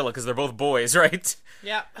to Godzilla because they're both boys, right?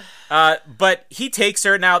 Yeah. But he takes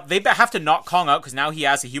her. Now, they have to knock Kong out because now he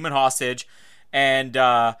has a human hostage. And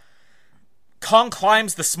Kong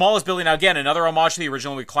climbs the smallest building. Now, again, another homage to the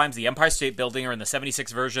original. He climbs the Empire State Building, or in the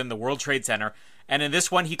 76 version, the World Trade Center. And in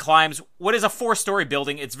this one, he climbs what is a 4-story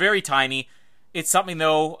building. It's very tiny. It's something,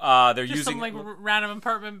 though, they're just using... some, like, random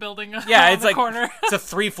apartment building it's the like, corner. It's a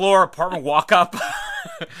 3-floor apartment walk-up.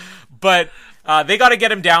 But they got to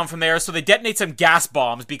get him down from there, so they detonate some gas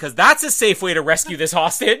bombs, because that's a safe way to rescue this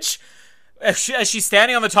hostage. As she's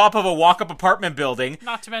standing on the top of a walk-up apartment building.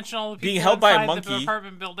 Not to mention all the people being held by a monkey. The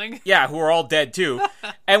apartment building. Yeah, who are all dead, too.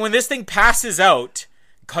 And when this thing passes out...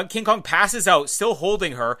 King Kong passes out, still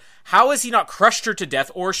holding her. How has he not crushed her to death,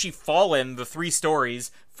 or she fallen the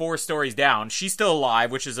 4 stories down? She's still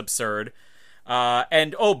alive, which is absurd.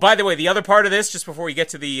 And oh, by the way, the other part of this, just before we get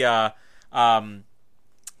to the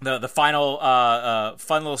final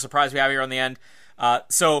fun little surprise we have here on the end.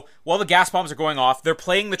 So while the gas bombs are going off, they're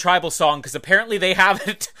playing the tribal song because apparently they have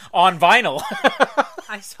it on vinyl.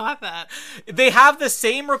 I saw that. They have the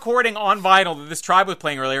same recording on vinyl that this tribe was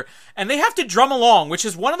playing earlier, and they have to drum along, which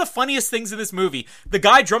is one of the funniest things in this movie. The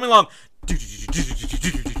guy drumming along.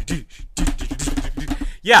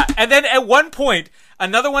 Yeah, and then at one point,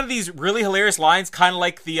 another one of these really hilarious lines, kind of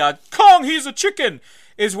like the Kong, he's a chicken,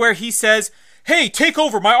 is where he says, hey, take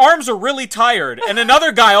over, my arms are really tired. And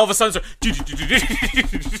another guy all of a sudden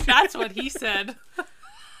starts... That's what he said.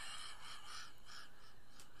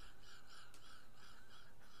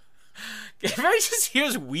 Everybody just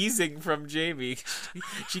hears wheezing from Jamie.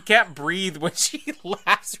 She can't breathe when she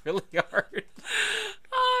laughs really hard.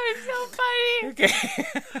 Oh, it's so funny. Okay.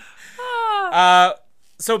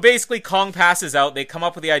 So basically, Kong passes out. They come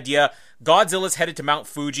up with the idea. Godzilla's headed to Mount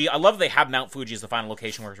Fuji. I love they have Mount Fuji as the final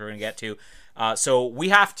location where we're going to get to. So we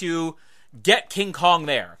have to get King Kong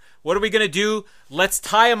there. What are we going to do? Let's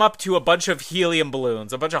tie him up to a bunch of helium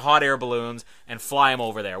balloons, a bunch of hot air balloons, and fly him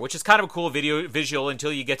over there, which is kind of a cool visual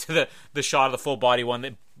until you get to the shot of the full body one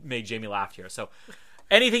that made Jamie laugh here. So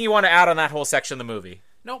anything you want to add on that whole section of the movie?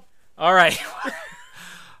 Nope. All right.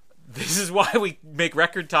 This is why we make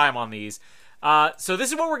record time on these. So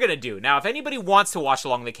this is what we're going to do. Now, if anybody wants to watch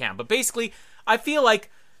along, they can. But basically, I feel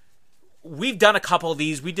like we've done a couple of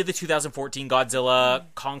these. We did the 2014 Godzilla,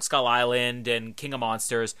 Kong Skull Island, and King of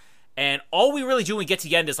Monsters. And all we really do when we get to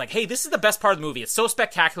the end is like, hey, this is the best part of the movie. It's so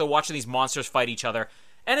spectacular watching these monsters fight each other.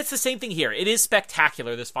 And it's the same thing here. It is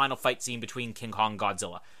spectacular, this final fight scene between King Kong and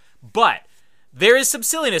Godzilla. But there is some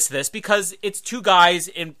silliness to this because it's two guys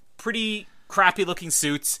in pretty crappy-looking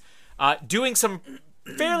suits doing some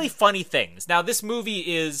fairly funny things. Now, this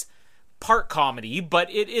movie is part comedy, but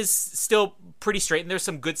it is still pretty straight, and there's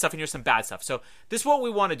some good stuff in here, some bad stuff. So this is what we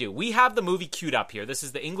want to do. We have the movie queued up here. This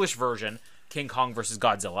is the English version, King Kong versus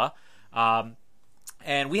Godzilla.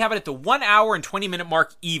 And we have it at the 1 hour and 20 minute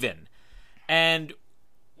mark even. And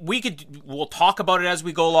we'll talk about it as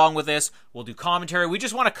we go along with this. We'll do commentary. We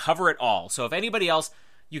just want to cover it all. So if anybody else,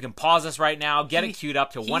 you can pause us right now, get it queued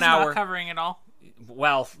up to 1 hour. He's not covering it all.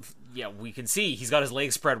 Well, yeah, we can see he's got his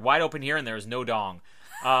legs spread wide open here, and there's no dong.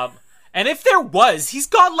 And if there was, he's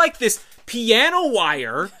got like this piano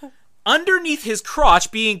wire underneath his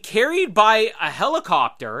crotch being carried by a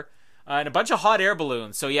helicopter and a bunch of hot air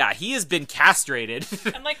balloons. So yeah, he has been castrated.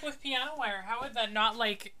 And like with piano wire, how would that not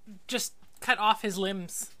like just cut off his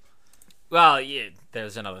limbs? Well, yeah,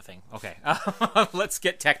 there's another thing. Okay, let's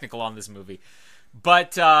get technical on this movie.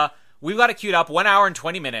 But we've got it queued up 1 hour and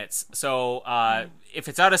 20 minutes. So if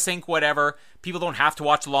it's out of sync, whatever, people don't have to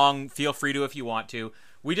watch along. Feel free to if you want to.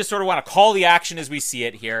 We just sort of want to call the action as we see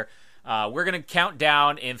it here. We're going to count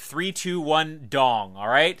down in 3, 2, 1, dong. All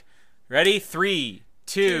right? Ready? 3,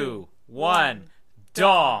 2, 1,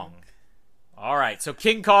 dong. All right. So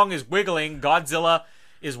King Kong is wiggling. Godzilla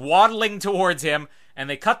is waddling towards him. And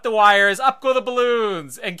they cut the wires. Up go the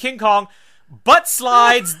balloons. And King Kong butt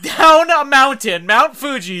slides down a mountain, Mount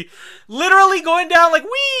Fuji, literally going down like,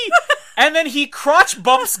 wee! And then he crotch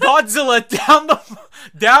bumps Godzilla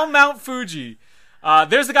down Mount Fuji.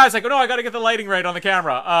 There's the guy's like, oh no, I gotta get the lighting right on the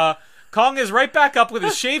camera. Kong is right back up with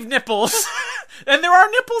his shaved nipples. And there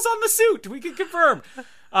are nipples on the suit, we can confirm.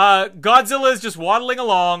 Godzilla is just waddling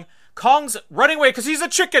along. Kong's running away because he's a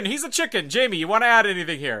chicken. Jamie, you want to add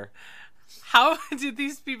anything here? How did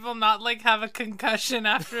these people not like have a concussion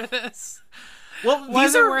after this? Well,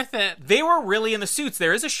 these are worth it. They were really in the suits.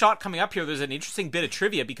 There is a shot coming up here. There's an interesting bit of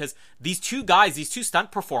trivia because these two guys, these two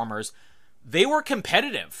stunt performers, they were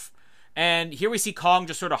competitive. And here we see Kong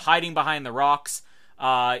just sort of hiding behind the rocks.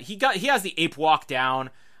 He has the ape walk down.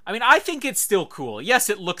 I mean, I think it's still cool. Yes,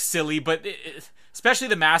 it looks silly, but especially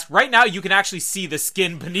the mask. Right now, you can actually see the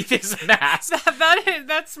skin beneath his mask.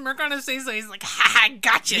 that smirk on his face, he's like, ha,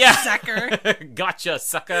 gotcha, sucker. Gotcha,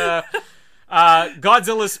 sucker.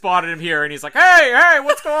 Godzilla spotted him here, and he's like, hey,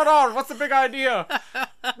 what's going on? What's the big idea?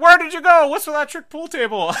 Where did you go? What's for that trick pool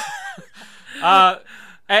table?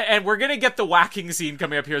 And we're going to get the whacking scene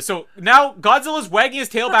coming up here. So now Godzilla's wagging his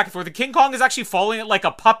tail back and forth. The King Kong is actually following it like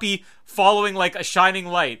a puppy following like a shining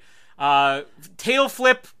light. Tail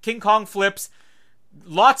flip, King Kong flips.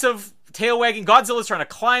 Lots of tail wagging. Godzilla's trying to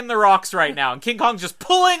climb the rocks right now. And King Kong's just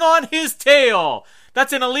pulling on his tail.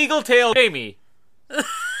 That's an illegal tail, Jamie.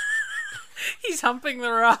 He's humping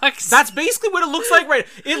the rocks. That's basically what it looks like, right?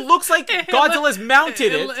 It looks like Godzilla's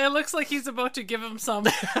mounted it. It looks like he's about to give him some.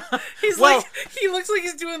 He looks like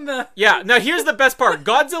he's doing the... Yeah, now here's the best part.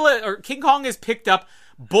 King Kong has picked up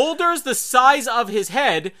boulders the size of his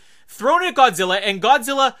head, thrown it at Godzilla, and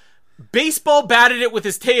Godzilla baseball batted it with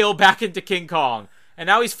his tail back into King Kong. And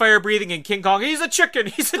now he's fire breathing, and King Kong, he's a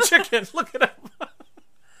chicken. Look at him.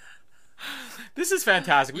 This is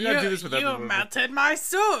fantastic. We gotta do this with every movie. You mounted my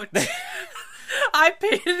suit. I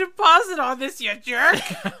paid a deposit on this, you jerk.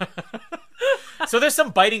 So there's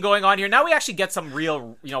some biting going on here. Now we actually get some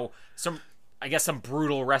real, some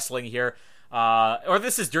brutal wrestling here. Or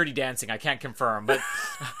this is Dirty Dancing, I can't confirm. But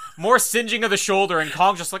more singeing of the shoulder, and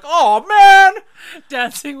Kong's just like, oh, man!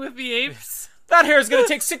 Dancing with the apes. That hair is gonna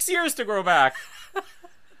take 6 years to grow back.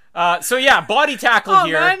 So yeah, body tackle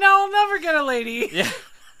here. Oh, man, now I'll never get a lady. Yeah.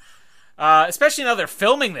 Especially now they're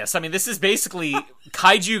filming this. I mean, this is basically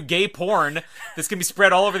kaiju gay porn that's going to be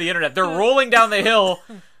spread all over the internet. They're rolling down the hill,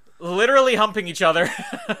 literally humping each other.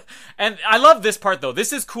 And I love this part, though.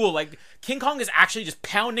 This is cool. Like, King Kong is actually just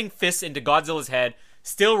pounding fists into Godzilla's head,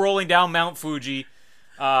 still rolling down Mount Fuji.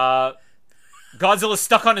 Godzilla's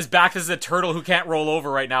stuck on his back. This is a turtle who can't roll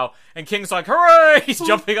over right now. And King's like, hooray! He's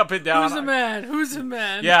jumping up and down. Who's a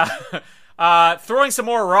man? Yeah. Throwing some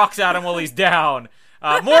more rocks at him while he's down.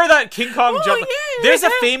 More of that King Kong jump. Yeah. There's a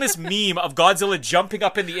famous meme of Godzilla jumping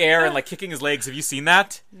up in the air and like kicking his legs. Have you seen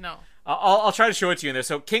that? No. I'll try to show it to you in there.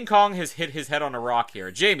 So King Kong has hit his head on a rock here.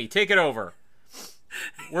 Jamie, take it over.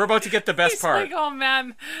 We're about to get the best part. Like, oh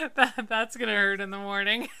man, that's gonna hurt in the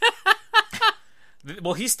morning.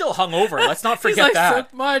 Well, he's still hungover. Let's not forget he's like, that.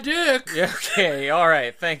 Suck my dick. Yeah, okay, all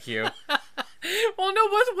right, thank you. Well, no,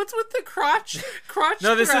 what's with the crotch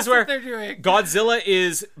No, this is thrust where that they're doing? Godzilla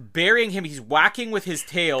is burying him. He's whacking with his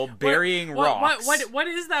tail, burying rocks. What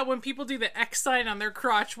is that when people do the X sign on their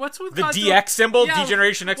crotch? What's with the Godzilla? DX symbol, Yeah,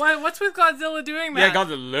 Degeneration X. What's with Godzilla doing that? Yeah,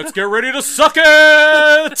 Godzilla, let's get ready to suck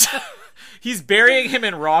it! He's burying him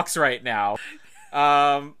in rocks right now.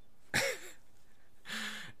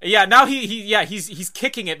 Yeah, now he's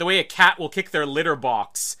kicking it the way a cat will kick their litter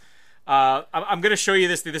box. I'm gonna show you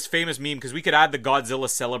this famous meme because we could add the Godzilla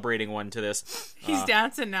celebrating one to this. He's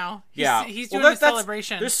dancing now. He's doing well, a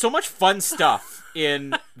celebration. There's so much fun stuff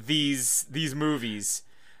in these movies.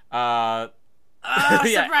 Surprise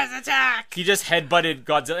attack! He just headbutted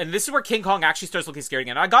Godzilla, and this is where King Kong actually starts looking scary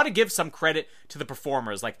again. I got to give some credit to the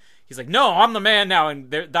performers. Like he's like, "No, I'm the man now," and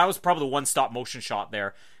that was probably the one stop motion shot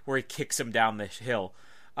there where he kicks him down the hill.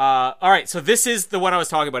 All right, so this is the one I was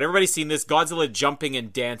talking about. Everybody's seen this, Godzilla jumping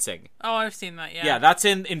and dancing. Oh, I've seen that, yeah. Yeah, that's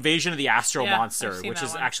in Invasion of the Astro Monster, I've seen which that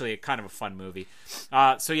is one. actually kind of a fun movie.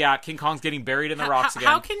 So yeah, King Kong's getting buried in the rocks again.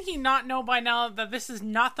 How can he not know by now that this is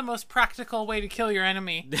not the most practical way to kill your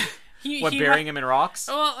enemy? Burying him in rocks?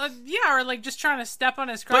 Well, yeah, or like just trying to step on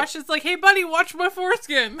his crotch. It's like, hey, buddy, watch my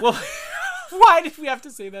foreskin. Well, why did we have to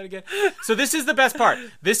say that again? So this is the best part.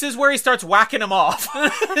 This is where he starts whacking him off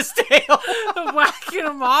with his tail. Whacking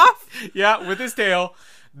him off? Yeah, with his tail.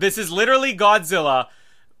 This is literally Godzilla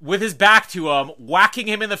with his back to him, whacking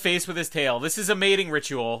him in the face with his tail. This is a mating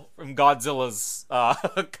ritual from Godzilla's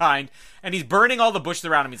kind. And he's burning all the bushes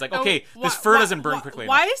around him. He's like, okay, this fur doesn't burn quickly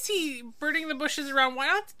enough. Why is he burning the bushes around? Why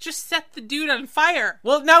not just set the dude on fire?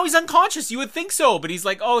 Well, now he's unconscious. You would think so. But he's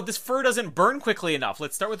like, oh, this fur doesn't burn quickly enough.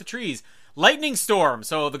 Let's start with the trees. Lightning storm.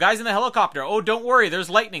 So the guy's in the helicopter. Oh, don't worry. There's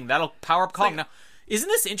lightning. That'll power up Kong. Now, isn't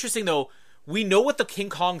this interesting, though? We know what the King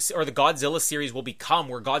Kong or the Godzilla series will become,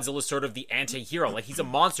 where Godzilla's sort of the anti-hero. Like, he's a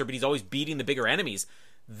monster, but he's always beating the bigger enemies.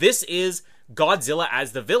 This is Godzilla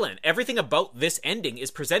as the villain. Everything about this ending is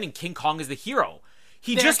presenting King Kong as the hero.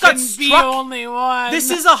 He just got struck. There can be only one. This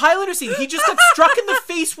is a Highlander scene. He just got struck in the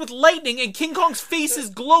face with lightning, and King Kong's face is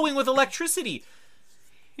glowing with electricity.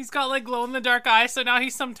 He's got, like, glow-in-the-dark eyes, so now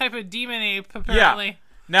he's some type of demon ape, apparently. Yeah.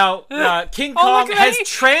 Now, King Kong has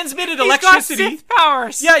transmitted electricity. He's got Sith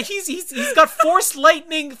powers. Yeah, he's got forced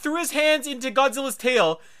lightning through his hands into Godzilla's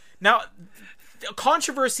tail. Now, a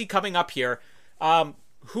controversy coming up here.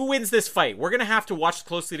 Who wins this fight? We're going to have to watch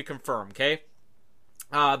closely to confirm, okay?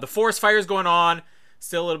 The forest fire's going on.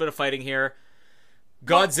 Still a little bit of fighting here.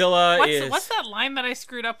 Godzilla is... What's that line that I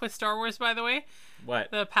screwed up with Star Wars, by the way?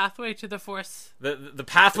 What? The pathway to the Force. The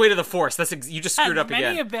pathway to the Force. You just screwed up again.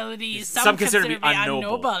 Many abilities. Some consider to be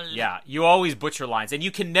unknown. Yeah, you always butcher lines. And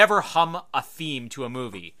you can never hum a theme to a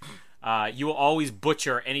movie. You will always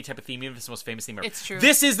butcher any type of theme, even if it's the most famous theme ever. It's true.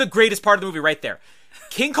 This is the greatest part of the movie right there.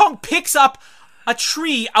 King Kong picks up a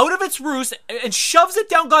tree out of its roost and shoves it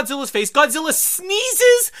down Godzilla's face. Godzilla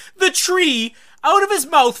sneezes the tree out of his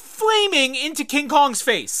mouth, flaming into King Kong's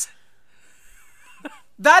face.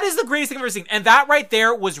 That is the greatest thing I've ever seen. And that right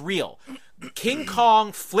there was real. King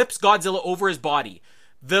Kong flips Godzilla over his body.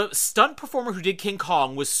 The stunt performer who did King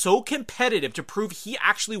Kong was so competitive to prove he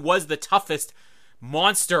actually was the toughest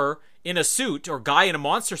monster in a suit, or guy in a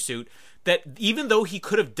monster suit, that even though he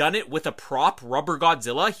could have done it with a prop rubber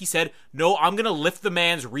Godzilla, he said, no, I'm going to lift the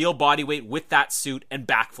man's real body weight with that suit and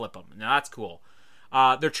backflip him. Now that's cool.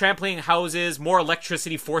 They're trampling houses, more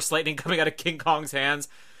electricity, force lightning coming out of King Kong's hands.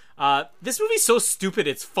 This movie's so stupid,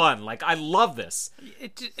 it's fun. Like, I love this.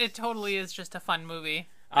 It totally is just a fun movie.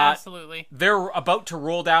 Absolutely. They're about to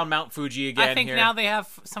roll down Mount Fuji again. I think here. now they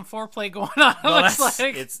have some foreplay going on. Well, looks like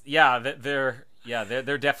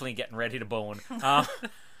they're definitely getting ready to bone.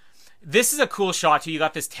 This is a cool shot too. You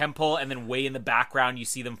got this temple, and then way in the background you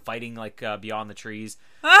see them fighting like beyond the trees.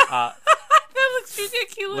 That looks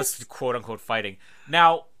ridiculous. Let's quote unquote fighting.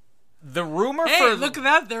 Now, the rumor Hey, look at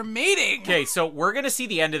that! They're mating. Okay, so we're gonna see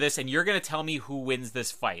the end of this, and you're gonna tell me who wins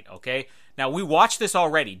this fight. Okay? Now we watched this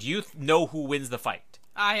already. Do you know who wins the fight?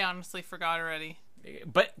 I honestly forgot already.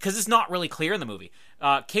 But because it's not really clear in the movie.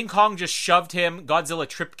 King Kong just shoved him. Godzilla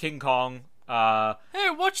tripped King Kong. Hey,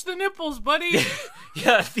 watch the nipples, buddy.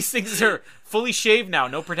 Yeah, these things are fully shaved now,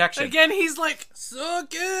 no protection. Again, he's like, so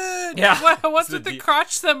good. Yeah. What's with the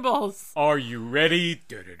crotch symbols? Are you ready?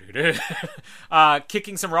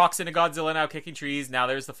 Kicking some rocks into Godzilla now, kicking trees. Now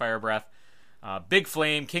there's the fire breath. Big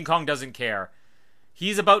flame. King Kong doesn't care.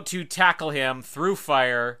 He's about to tackle him through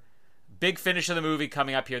fire. Big finish of the movie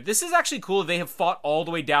coming up here. This is actually cool. They have fought all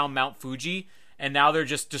the way down Mount Fuji, and now they're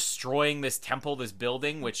just destroying this temple, this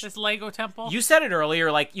building, which... This Lego temple? You said it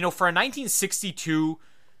earlier, like, you know, for a 1962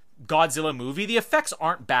 Godzilla movie, the effects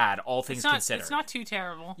aren't bad, all things considered. It's not too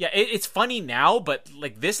terrible. Yeah, it's funny now, but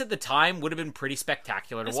like this at the time would have been pretty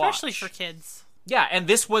spectacular to watch. Especially for kids. Yeah, and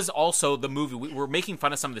this was also the movie. We're making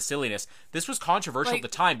fun of some of the silliness. This was controversial at the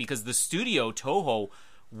time because the studio, Toho,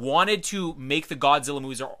 wanted to make the Godzilla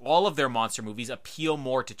movies, or all of their monster movies, appeal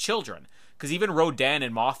more to children. Because even Rodan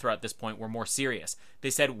and Mothra at this point were more serious. They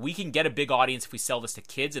said, we can get a big audience if we sell this to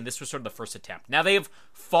kids, and this was sort of the first attempt. Now they have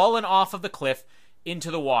fallen off of the cliff into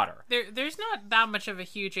the water. There's not that much of a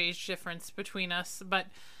huge age difference between us, but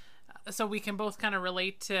so we can both kind of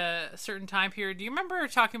relate to a certain time period. Do you remember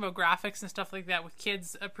talking about graphics and stuff like that with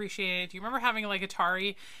kids appreciating it? Do you remember having like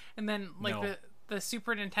Atari and then like No. the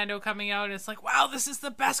Super Nintendo coming out and it's like, wow, this is the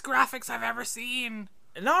best graphics I've ever seen?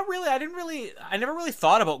 Not really. I never really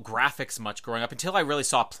thought about graphics much growing up until I really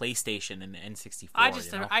saw PlayStation and N64.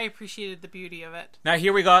 I appreciated the beauty of it. Now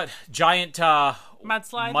here we got giant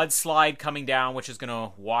Mudslide coming down, which is going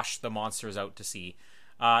to wash the monsters out to sea.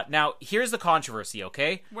 Now here's the controversy.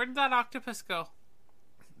 Okay, Where did that octopus go?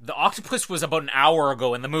 the octopus was about an hour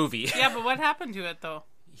ago in the movie. Yeah, but what happened to it though?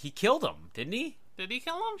 He killed him, didn't he? Did he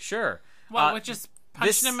kill him? Sure. What, with just punching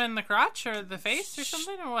this- him in the crotch or the face or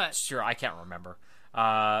something, or what? Sure, I can't remember.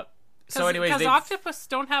 So anyways, because octopus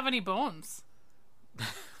don't have any bones.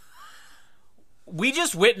 we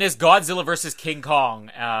just witnessed Godzilla versus King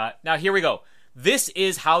Kong. Now here we go. This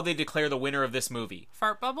is how they declare the winner of this movie.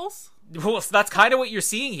 Fart bubbles? Well, so that's kind of what you're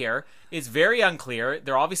seeing here. It's very unclear.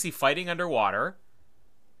 They're obviously fighting underwater.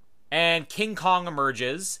 And King Kong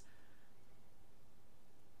emerges.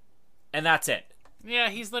 And that's it. Yeah,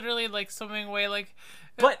 he's literally like swimming away. Like,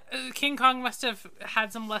 But- King Kong must have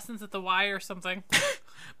had some lessons at the Y or something.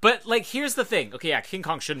 But, like, here's the thing. Okay, yeah, King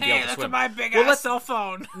Kong shouldn't be Hey, able to look swim. at my big Well, ass let's- cell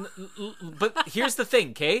phone. But here's the thing,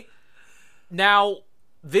 okay? Now,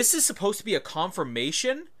 this is supposed to be a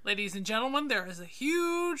confirmation. Ladies and gentlemen, there is a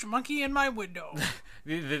huge monkey in my window.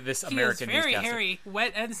 This He American is very newscaster. hairy,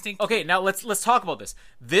 wet, and stinky. Okay, now let's talk about this.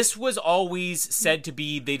 This was always said to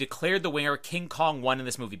be, they declared the winner, King Kong won in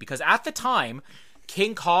this movie. Because at the time,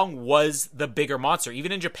 King Kong was the bigger monster.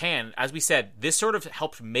 Even in Japan, as we said, this sort of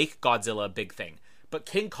helped make Godzilla a big thing. But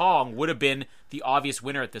King Kong would have been the obvious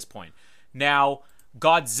winner at this point. Now,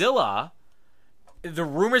 Godzilla, the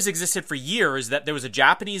rumors existed for years that there was a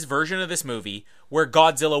Japanese version of this movie where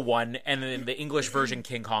Godzilla won, and in the English version,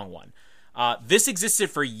 King Kong won. This existed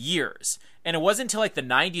for years, and it wasn't until like the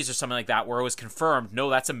 90s or something like that where it was confirmed, no,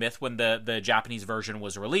 that's a myth, when the Japanese version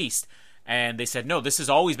was released. And they said, no, this has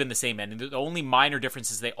always been the same ending. The only minor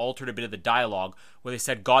difference is they altered a bit of the dialogue where they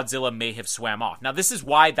said Godzilla may have swam off. Now, this is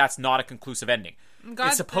why that's not a conclusive ending.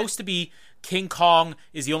 It's supposed to be King Kong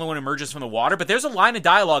is the only one who emerges from the water, but there's a line of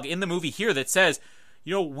dialogue in the movie here that says,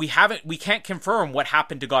 you know, we can't confirm what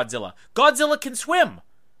happened to Godzilla. Godzilla can swim.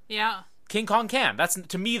 Yeah. King Kong can.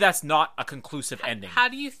 To me, that's not a conclusive ending. How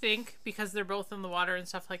do you think, because they're both in the water and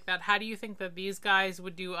stuff like that, how do you think that these guys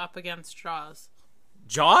would do up against Jaws?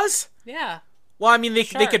 Jaws? Yeah. Well, I mean, they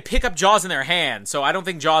Sure. could pick up Jaws in their hand, so I don't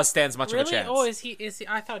think Jaws stands much of a Really? chance. Oh, is he?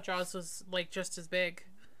 I thought Jaws was like just as big.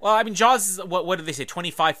 Well, I mean, Jaws is, what did they say,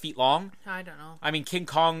 25 feet long? I don't know. I mean, King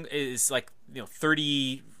Kong is like,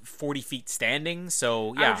 30, 40 feet standing,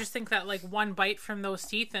 so yeah. I would just think that like one bite from those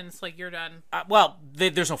teeth and it's like you're done. Well,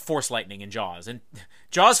 there's no force lightning in Jaws, and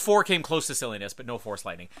Jaws 4 came close to silliness, but no force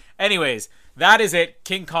lightning. Anyways, that is it.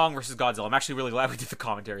 King Kong versus Godzilla. I'm actually really glad we did the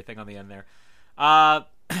commentary thing on the end there.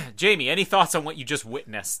 Jamie, any thoughts on what you just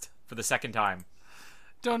witnessed for the second time?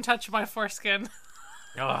 Don't touch my foreskin.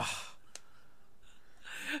 Ugh.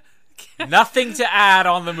 Nothing to add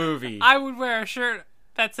on the movie. I would wear a shirt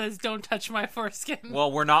that says "Don't touch my foreskin."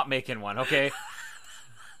 Well, we're not making one, okay?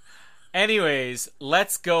 Anyways,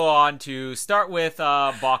 let's go on to start with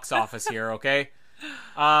box office here, okay?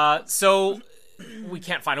 So we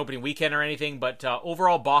can't find opening weekend or anything, but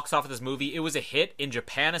overall box office of this movie, it was a hit in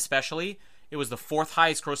Japan especially. It was the 4th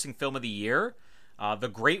highest grossing film of the year. The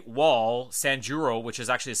Great Wall, Sanjuro, which is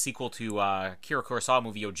actually a sequel to Akira Kurosawa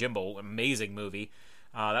movie Yojimbo, amazing movie.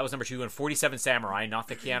 That was number 2, and 47 Samurai, not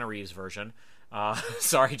the Keanu Reeves version.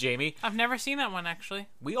 Sorry, Jamie. I've never seen that one actually.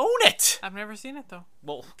 We own it! I've never seen it though.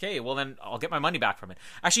 Well, okay, well then I'll get my money back from it.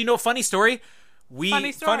 Actually, no, funny story.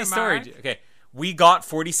 Funny story, Mark. Okay, we got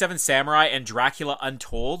 47 Samurai and Dracula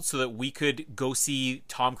Untold so that we could go see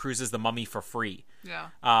Tom Cruise's The Mummy for free. Yeah.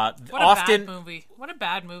 What What a bad movie. What a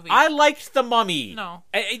bad movie. I liked The Mummy. No.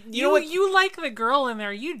 You know what? You like the girl in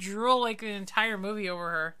there. You drool like the entire movie over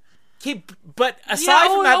her. Okay, but aside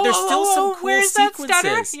from that, there's still some cool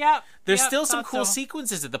sequences. There's still some cool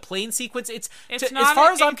sequences. The plane sequence. It's not, as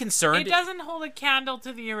far as I'm concerned, it doesn't hold a candle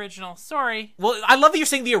to the original. Sorry. Well, I love that you're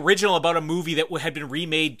saying the original about a movie that had been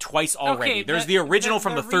remade twice already. Okay, there's the original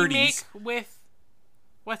from the 30s with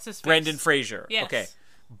what's his face? Brendan Fraser. Yes. Okay,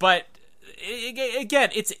 but again,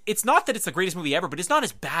 it's not that it's the greatest movie ever, but it's not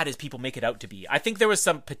as bad as people make it out to be. I think there was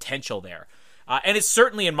some potential there. And it's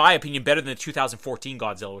certainly, in my opinion, better than the 2014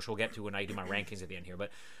 Godzilla, which we'll get to when I do my rankings at the end here. But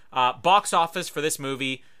box office for this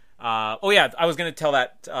movie... I was going to tell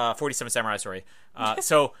that 47 Samurai story.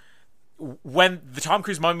 So when the Tom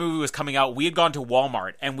Cruise Mummy movie was coming out, we had gone to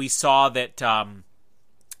Walmart, and we saw that...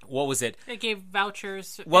 what was it? They gave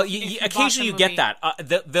vouchers. Well, occasionally you get that.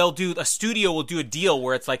 A studio will do a deal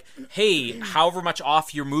where it's like, hey, however much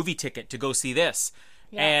off your movie ticket to go see this.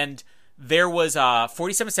 Yeah. And... there was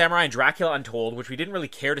 47 Samurai and Dracula Untold, which we didn't really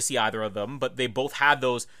care to see either of them, but they both had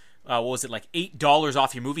those, like $8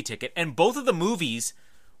 off your movie ticket, and both of the movies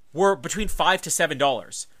were between $5 to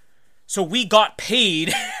 $7. So we got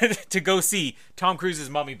paid to go see Tom Cruise's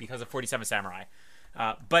Mummy because of 47 Samurai.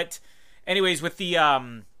 But anyways, with the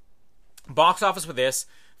box office with this,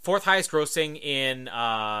 fourth highest grossing in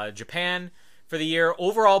Japan for the year.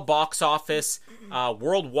 Overall box office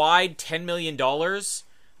worldwide, $10 million.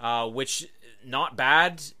 Which not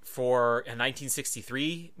bad for a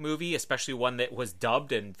 1963 movie, especially one that was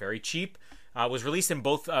dubbed and very cheap. Was released in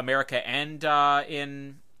both America and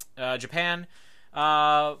in Japan.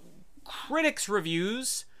 Critics'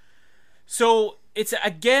 reviews. So it's,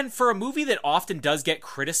 again, for a movie that often does get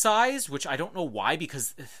criticized, which I don't know why,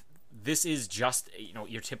 because this is just,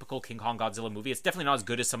 your typical King Kong Godzilla movie. It's definitely not as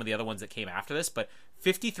good as some of the other ones that came after this, but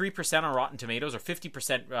 53% on Rotten Tomatoes, or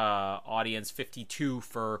 50% audience, 52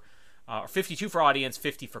 for audience,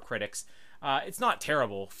 50 for critics. It's not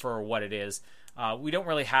terrible for what it is. We don't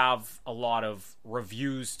really have a lot of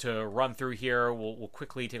reviews to run through here. We'll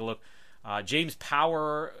quickly take a look. James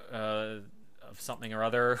Power of something or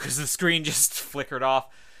other, because the screen just flickered off.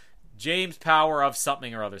 James Power of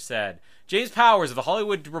something or other said, James Powers of The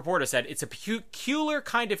Hollywood Reporter said, it's a peculiar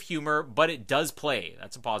kind of humor, but it does play.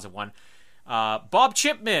 That's a positive one. Bob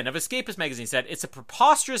Chipman of Escapist magazine said, it's a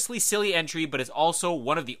preposterously silly entry, but it's also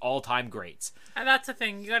one of the all-time greats. And that's the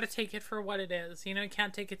thing. You got to take it for what it is. You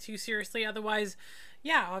can't take it too seriously. Otherwise,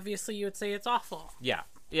 obviously you would say it's awful. Yeah.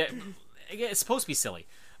 It's supposed to be silly.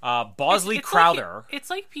 Bosley Crowther. It's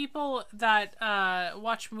like people that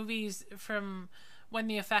watch movies from when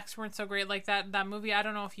the effects weren't so great, like that movie. I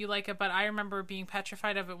don't know if you like it, but I remember being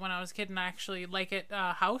petrified of it when I was a kid, and I actually like it.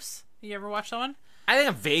 House. You ever watch that one? I think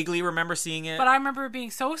I vaguely remember seeing it. But I remember it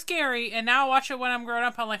being so scary, and now I watch it when I'm growing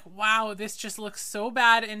up, I'm like, wow, this just looks so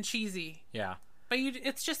bad and cheesy. Yeah. But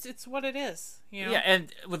it's what it is, Yeah,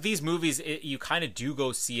 and with these movies, you kind of do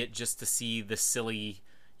go see it just to see the silly,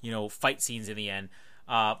 fight scenes in the end.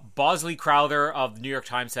 Bosley Crowther of the New York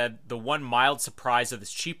Times said, the one mild surprise of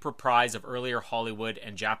this cheap reprise of earlier Hollywood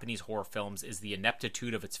and Japanese horror films is the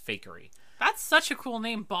ineptitude of its fakery. That's such a cool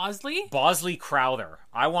name, Bosley. Bosley Crowther.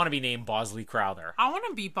 I want to be named Bosley Crowther. I want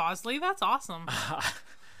to be Bosley. That's awesome.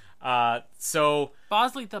 So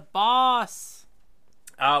Bosley the boss.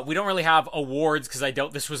 We don't really have awards because I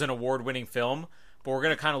doubt this was an award-winning film, but we're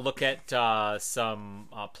going to kind of look at some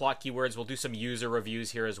plot keywords. We'll do some user reviews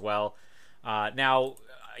here as well. Now,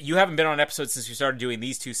 you haven't been on an episode since we started doing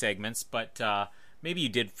these two segments, but maybe you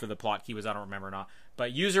did for the plot keywords. I don't remember or not.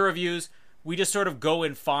 But user reviews, we just sort of go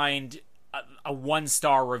and find a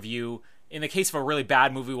 1-star review. In the case of a really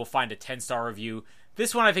bad movie, we'll find a 10-star review.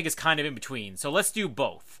 This one I think is kind of in between. So let's do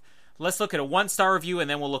both. Let's look at a 1-star review, and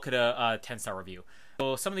then we'll look at a 10-star review.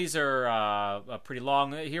 So some of these are pretty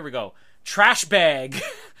long. Here we go. Trash Bag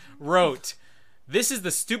wrote, this is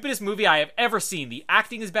the stupidest movie I have ever seen. The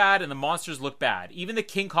acting is bad and the monsters look bad. Even the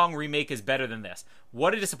King Kong remake is better than this.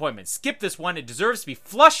 What a disappointment. Skip this one. It deserves to be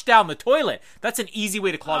flushed down the toilet. That's an easy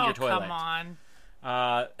way to clog your toilet. Come on.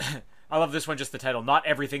 I love this one, just the title. Not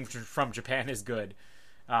everything from Japan is good.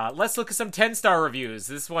 Let's look at some 10-star reviews.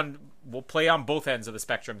 This one will play on both ends of the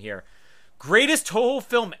spectrum here. Greatest Toho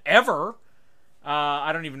film ever.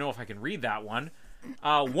 I don't even know if I can read that one.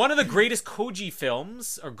 One of the greatest Goji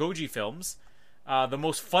films. The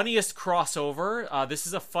most funniest crossover. This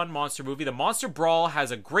is a fun monster movie. The Monster Brawl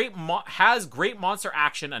has great monster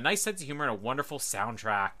action, a nice sense of humor, and a wonderful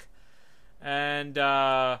soundtrack. And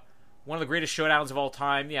one of the greatest showdowns of all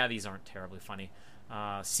time. Yeah, these aren't terribly funny.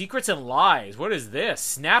 Secrets and Lies. What is this?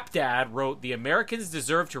 Snapdad wrote, the Americans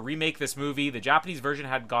deserve to remake this movie. The Japanese version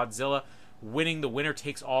had Godzilla winning the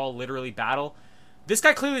winner-takes-all literally battle. This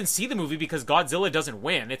guy clearly didn't see the movie because Godzilla doesn't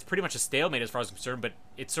win. It's pretty much a stalemate as far as I'm concerned, but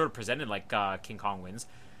it's sort of presented like King Kong wins.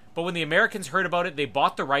 But when the Americans heard about it, they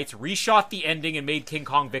bought the rights, reshot the ending, and made King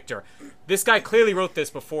Kong victor. This guy clearly wrote this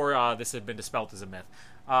before this had been dispelled as a myth.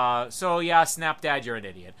 So yeah, Snapdad, you're an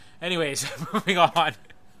idiot. Anyways, moving on.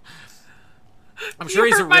 I'm sure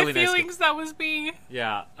he's a really nice guy. My feelings, that was me.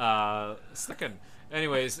 Yeah, second.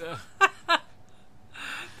 Anyways.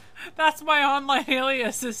 That's my online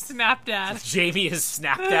alias, is Snapdad. Jamie is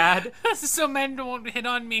Snapdad? So men don't hit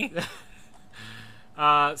on me.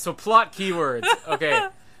 So plot keywords. Okay.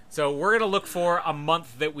 So we're going to look for a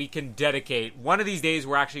month that we can dedicate. One of these days,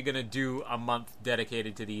 we're actually going to do a month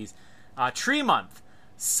dedicated to these. Tree month.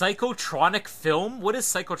 Psychotronic film? What does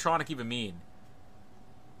psychotronic even mean?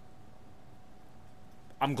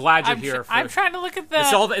 I'm glad you're here. I'm trying to look at the...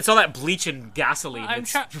 It's all that bleach and gasoline.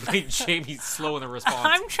 Jamie's slow in the response.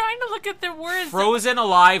 I'm trying to look at the words. Frozen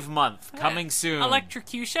Alive month. Coming soon.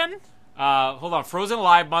 Electrocution? Hold on. Frozen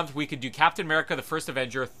Alive month, we could do Captain America, The First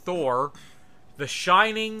Avenger, Thor, The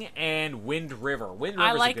Shining, and Wind River. Wind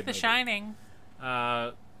River's I like a good The movie. Shining.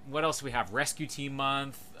 What else do we have? Rescue Team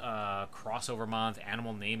month, Crossover month,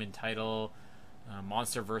 Animal Name and Title,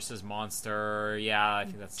 Monster versus Monster. Yeah, I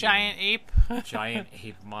think that's... Giant Ape. Giant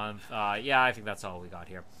Ape month. Yeah, I think that's all we got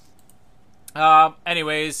here.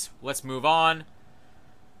 Anyways, let's move on.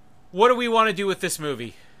 What do we want to do with this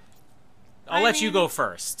movie? I'll let you go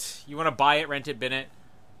first. You want to buy it, rent it, bin it?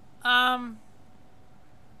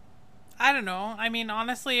 I don't know. I mean,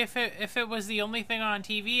 honestly, if it was the only thing on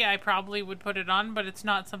TV, I probably would put it on, but it's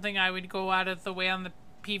not something I would go out of the way on the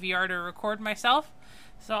PVR to record myself.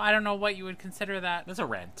 So I don't know what you would consider that. That's a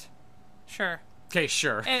rent. Sure. Okay,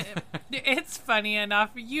 sure. It's funny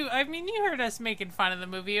enough. You heard us making fun of the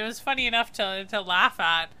movie. It was funny enough to laugh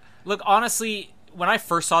at. Look, honestly, when I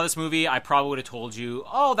first saw this movie, I probably would have told you,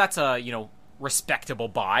 oh, that's a, respectable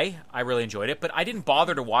buy. I really enjoyed it, but I didn't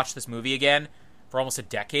bother to watch this movie again for almost a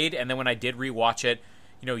decade, and then when I did rewatch it,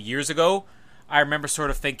 years ago, I remember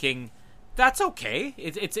sort of thinking, that's okay.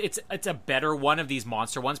 It's a better one of these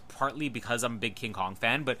monster ones, partly because I'm a big King Kong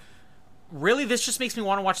fan, but really this just makes me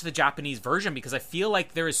want to watch the Japanese version, because I feel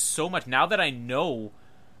like there is so much, now that I know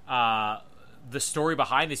the story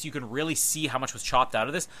behind this, you can really see how much was chopped out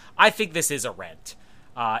of this. I think this is a rent.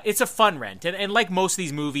 It's a fun rent, and like most of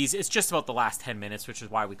these movies, it's just about the last 10 minutes, which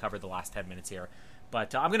is why we covered the last 10 minutes here.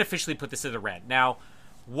 But I'm going to officially put this as a rent. Now,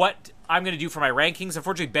 what I'm going to do for my rankings,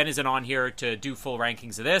 unfortunately Ben isn't on here to do full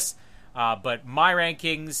rankings of this, but my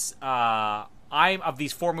rankings, of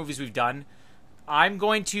these 4 movies we've done, I'm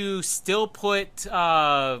going to still put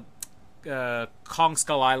Kong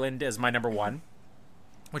Skull Island as my number 1,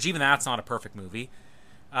 which even that's not a perfect movie.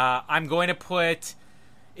 I'm going to put...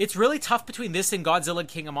 It's really tough between this and Godzilla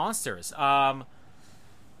King of Monsters.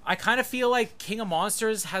 I kind of feel like King of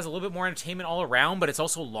Monsters has a little bit more entertainment all around, but it's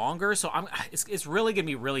also longer, so it's really going to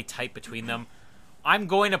be really tight between them. I'm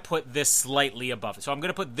going to put this slightly above it. So I'm going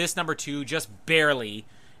to put this number 2 just barely,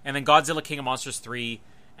 and then Godzilla King of Monsters 3,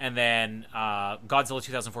 and then Godzilla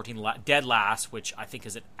 2014 Dead Last, which I think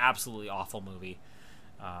is an absolutely awful movie.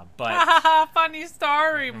 But funny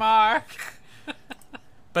story, Mark.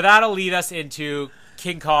 But that'll lead us into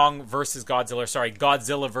King Kong versus Godzilla. Sorry,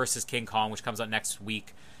 Godzilla versus King Kong, which comes out next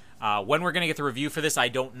week. When we're going to get the review for this, I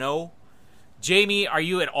don't know. Jamie, are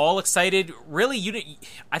you at all excited? Really,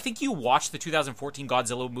 I think you watched the 2014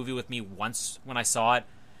 Godzilla movie with me once when I saw it,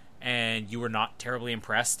 and you were not terribly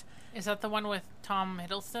impressed. Is that the one with Tom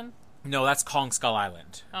Hiddleston? No, that's Kong Skull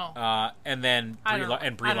Island. Oh. And then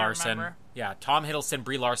Brie Larson. Remember. Yeah, Tom Hiddleston,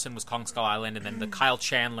 Brie Larson was Kong Skull Island, and then the Kyle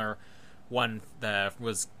Chandler one that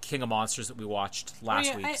was King of Monsters that we watched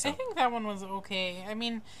last week. I think that one was okay. I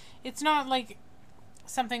mean, it's not like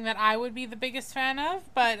something that I would be the biggest fan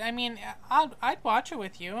of, but I mean, I'd watch it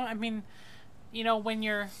with you. I mean, when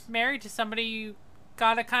you're married to somebody, you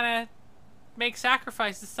gotta kind of make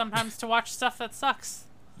sacrifices sometimes to watch stuff that sucks.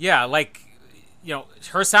 Yeah, like,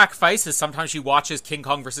 her sacrifice is sometimes she watches King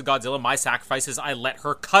Kong versus Godzilla. My sacrifice is I let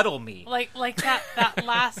her cuddle me. Like that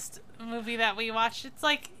last movie that we watched. It's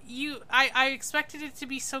like I expected it to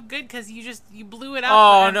be so good because you blew it up.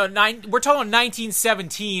 Oh no, we're talking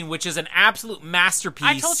 1917, which is an absolute masterpiece.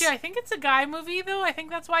 I told you, I think it's a guy movie though. I think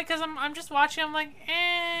that's why, because I'm just watching. I'm like,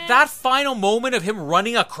 eh. That final moment of him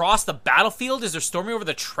running across the battlefield as they're storming over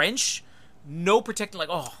the trench, no protecting. Like,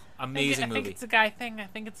 oh, amazing movie. I think it's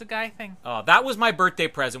a guy thing. Oh, that was my birthday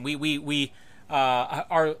present. We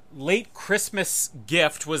our late Christmas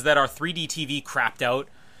gift was that our 3D TV crapped out.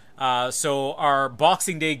 So our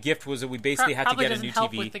Boxing Day gift was that we basically had to get a new TV.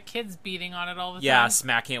 Probably doesn't help with the kids beating on it all the time. Yeah,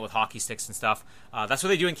 smacking it with hockey sticks and stuff. That's what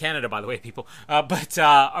they do in Canada, by the way, people. But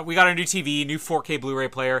we got a new TV, new 4K Blu-ray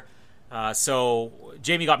player. So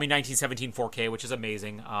Jamie got me 1917 4K, which is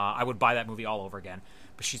amazing. I would buy that movie all over again.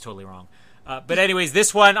 but she's totally wrong. But anyways,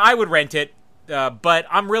 this one, I would rent it. But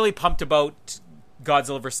I'm really pumped about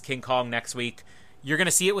Godzilla vs. King Kong next week. You're going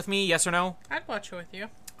to see it with me, yes or no? I'd watch it with you.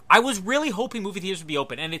 I was really hoping movie theaters would be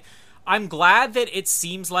open. And I'm glad that it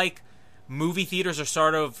seems like movie theaters are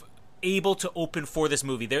sort of able to open for this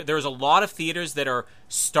movie. There's a lot of theaters that are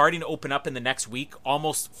starting to open up in the next week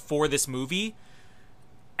almost for this movie.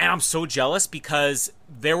 And I'm so jealous because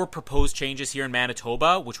there were proposed changes here in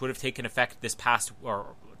Manitoba, which would have taken effect this past,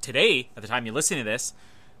 or today, at the time you listen to this,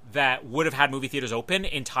 that would have had movie theaters open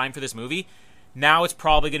in time for this movie. Now it's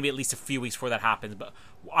probably going to be at least a few weeks before that happens. But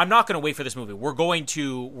I'm not going to wait for this movie. We're going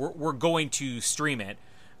to stream it,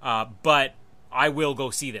 but I will go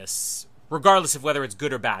see this, regardless of whether it's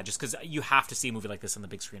good or bad. Just because you have to see a movie like this on the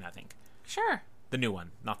big screen, I think. Sure. The new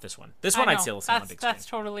one, not this one. This one I'd still see on the big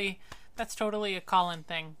screen. That's totally a Colin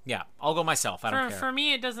thing. Yeah, I'll go myself. I don't care. For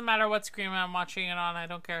me, it doesn't matter what screen I'm watching it on. I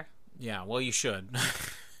don't care. Yeah, well, you should.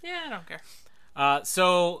 Yeah, I don't care.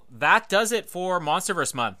 So that does it for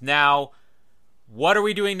Monsterverse month. Now, what are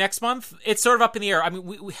we doing next month? It's sort of up in the air. I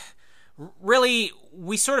mean,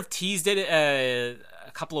 we sort of teased it a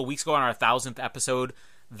couple of weeks ago on our 1,000th episode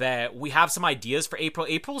that we have some ideas for April.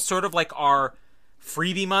 April's sort of like our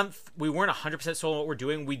freebie month. We weren't 100% sold on what we're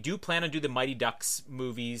doing. We do plan on doing the Mighty Ducks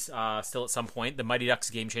movies still at some point. The Mighty Ducks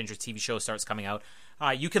Game Changers TV show starts coming out.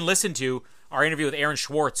 You can listen to our interview with Aaron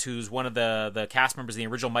Schwartz, who's one of the cast members of the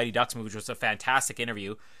original Mighty Ducks movie, which was a fantastic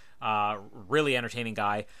interview. Really entertaining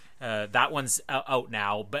guy. That one's out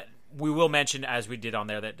now, but we will mention, as we did on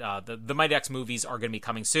there, that the Mighty Ducks movies are going to be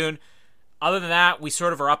coming soon. Other than that, we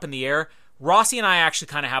sort of are up in the air. Rossi and I actually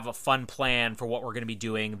kind of have a fun plan for what we're going to be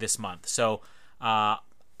doing this month. So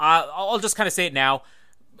I'll just kind of say it now.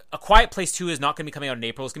 A Quiet Place 2 is not going to be coming out in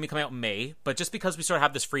April. It's going to be coming out in May. But just because we sort of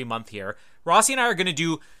have this free month here, Rossi and I are going to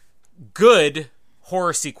do good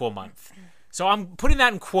horror sequel month. So I'm putting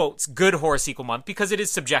that in quotes, good horror sequel month, because it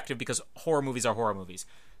is subjective, because horror movies are horror movies.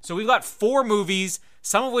 So we've got 4 movies,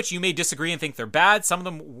 some of which you may disagree and think they're bad. Some of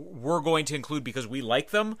them we're going to include because we like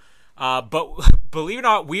them. But believe it or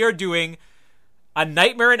not, we are doing A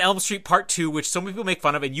Nightmare on Elm Street Part 2, which some people make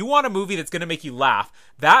fun of, and you want a movie that's going to make you laugh.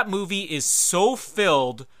 That movie is so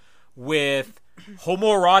filled with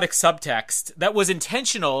homoerotic subtext that was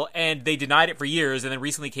intentional, and they denied it for years, and then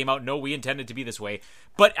recently came out, no, we intended to be this way.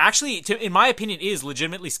 But actually, in my opinion, is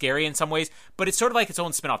legitimately scary in some ways, but it's sort of like its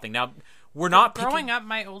own spin-off thing. Now, we're not Growing up,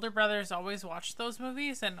 my older brothers always watched those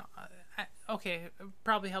movies, and okay, it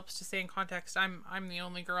probably helps to stay in context. I'm the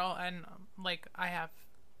only girl, and like I have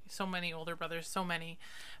so many older brothers, so many.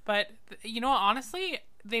 But you know, honestly,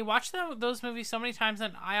 they watched those movies so many times,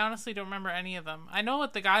 and I honestly don't remember any of them. I know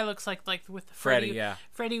what the guy looks like with Freddy. Yeah.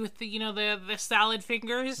 Freddy with the the salad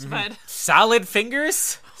fingers, but salad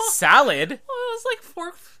fingers, salad. Well, it was like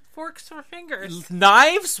forks for fingers.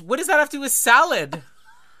 Knives? What does that have to do with salad?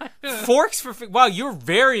 Forks for wow, you're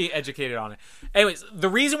very educated on it. Anyways, the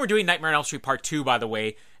reason we're doing Nightmare on Elm Street Part 2, by the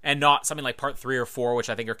way, and not something like Part 3 or 4, which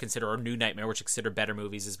I think are considered, or New Nightmare, which are considered better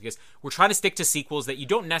movies, is because we're trying to stick to sequels that you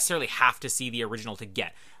don't necessarily have to see the original to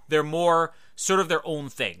get. They're more sort of their own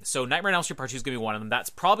thing. So Nightmare on Elm Street Part 2 is going to be one of them. That's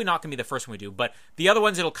probably not going to be the first one we do, but the other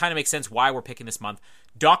ones, it'll kind of make sense why we're picking this month.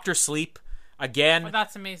 Doctor Sleep, again. Oh,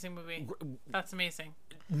 that's an amazing movie. That's amazing.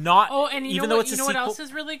 Not and even though it's a sequel. What else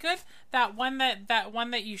is really good? That one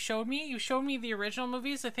that you showed me. You showed me the original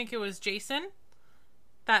movies. I think it was Jason.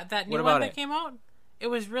 That new one that came out. It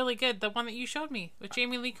was really good. The one that you showed me with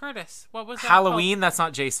Jamie Lee Curtis. What was that Halloween? called? That's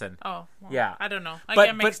not Jason. Oh, well, yeah. I don't know. I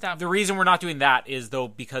get mixed up. The reason we're not doing that is though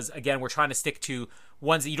because again we're trying to stick to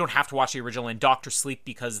ones that you don't have to watch the original. And Doctor Sleep,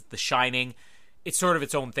 because The Shining, it's sort of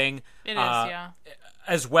its own thing. It is, yeah.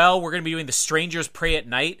 As well, we're going to be doing The Strangers Prey at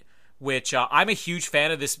Night, which I'm a huge fan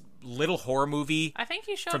of this little horror movie. I think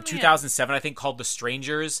you showed from me 2007. I think called The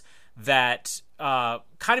Strangers that kind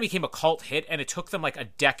of became a cult hit, and it took them like a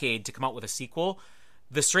decade to come out with a sequel.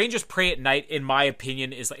 The Strangers Prey at Night, in my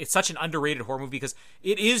opinion, it's such an underrated horror movie because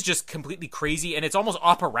it is just completely crazy and it's almost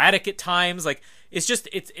operatic at times. Like it's just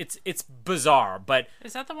it's bizarre. But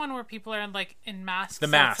is that the one where people are in masks? The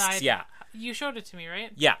masks, outside? yeah. You showed it to me,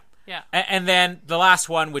 right? Yeah. Yeah. And then the last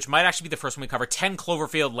one, which might actually be the first one we cover, 10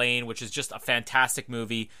 Cloverfield Lane, which is just a fantastic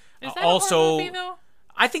movie. Is that also, a horror movie, though?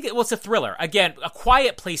 I think it's a thriller. Again, A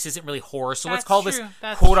Quiet Place isn't really horror, so let's call this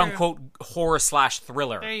That's quote-unquote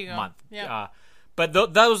horror/thriller there you go. month. Yeah. But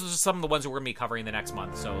those are some of the ones that we're going to be covering the next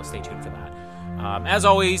month, so stay tuned for that. As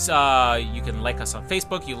always, you can like us on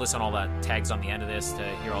Facebook. You listen to all the tags on the end of this to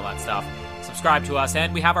hear all that stuff. Subscribe to us,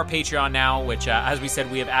 and we have our Patreon now, which, as we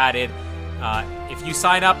said, we have added. If you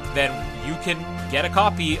sign up, then you can get a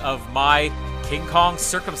copy of my King Kong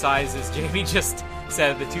Circumcised, as Jamie just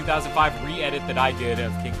said the 2005 re-edit that I did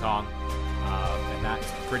of King Kong. And that's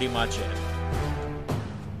pretty much it.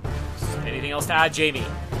 Anything else to add, Jamie?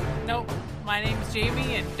 Nope. My name's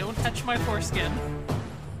Jamie, and don't touch my foreskin.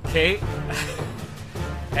 Okay.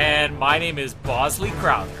 And my name is Bosley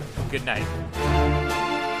Crowther. Good night.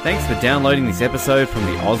 Thanks for downloading this episode from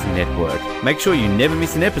the Oz Network. Make sure you never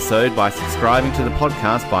miss an episode by subscribing to the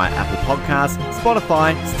podcast via Apple Podcasts,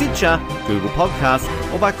 Spotify, Stitcher, Google Podcasts,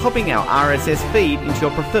 or by copying our RSS feed into your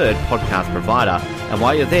preferred podcast provider. And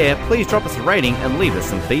while you're there, please drop us a rating and leave us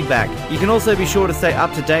some feedback. You can also be sure to stay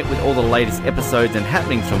up to date with all the latest episodes and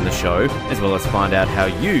happenings from the show, as well as find out how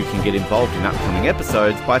you can get involved in upcoming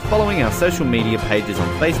episodes by following our social media pages on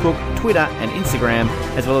Facebook, Twitter, and Instagram,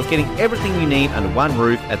 as well as getting everything you need under one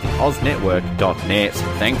roof at theoznetwork.net.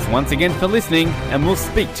 Thanks once again for listening, and we'll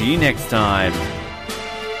speak to you next time.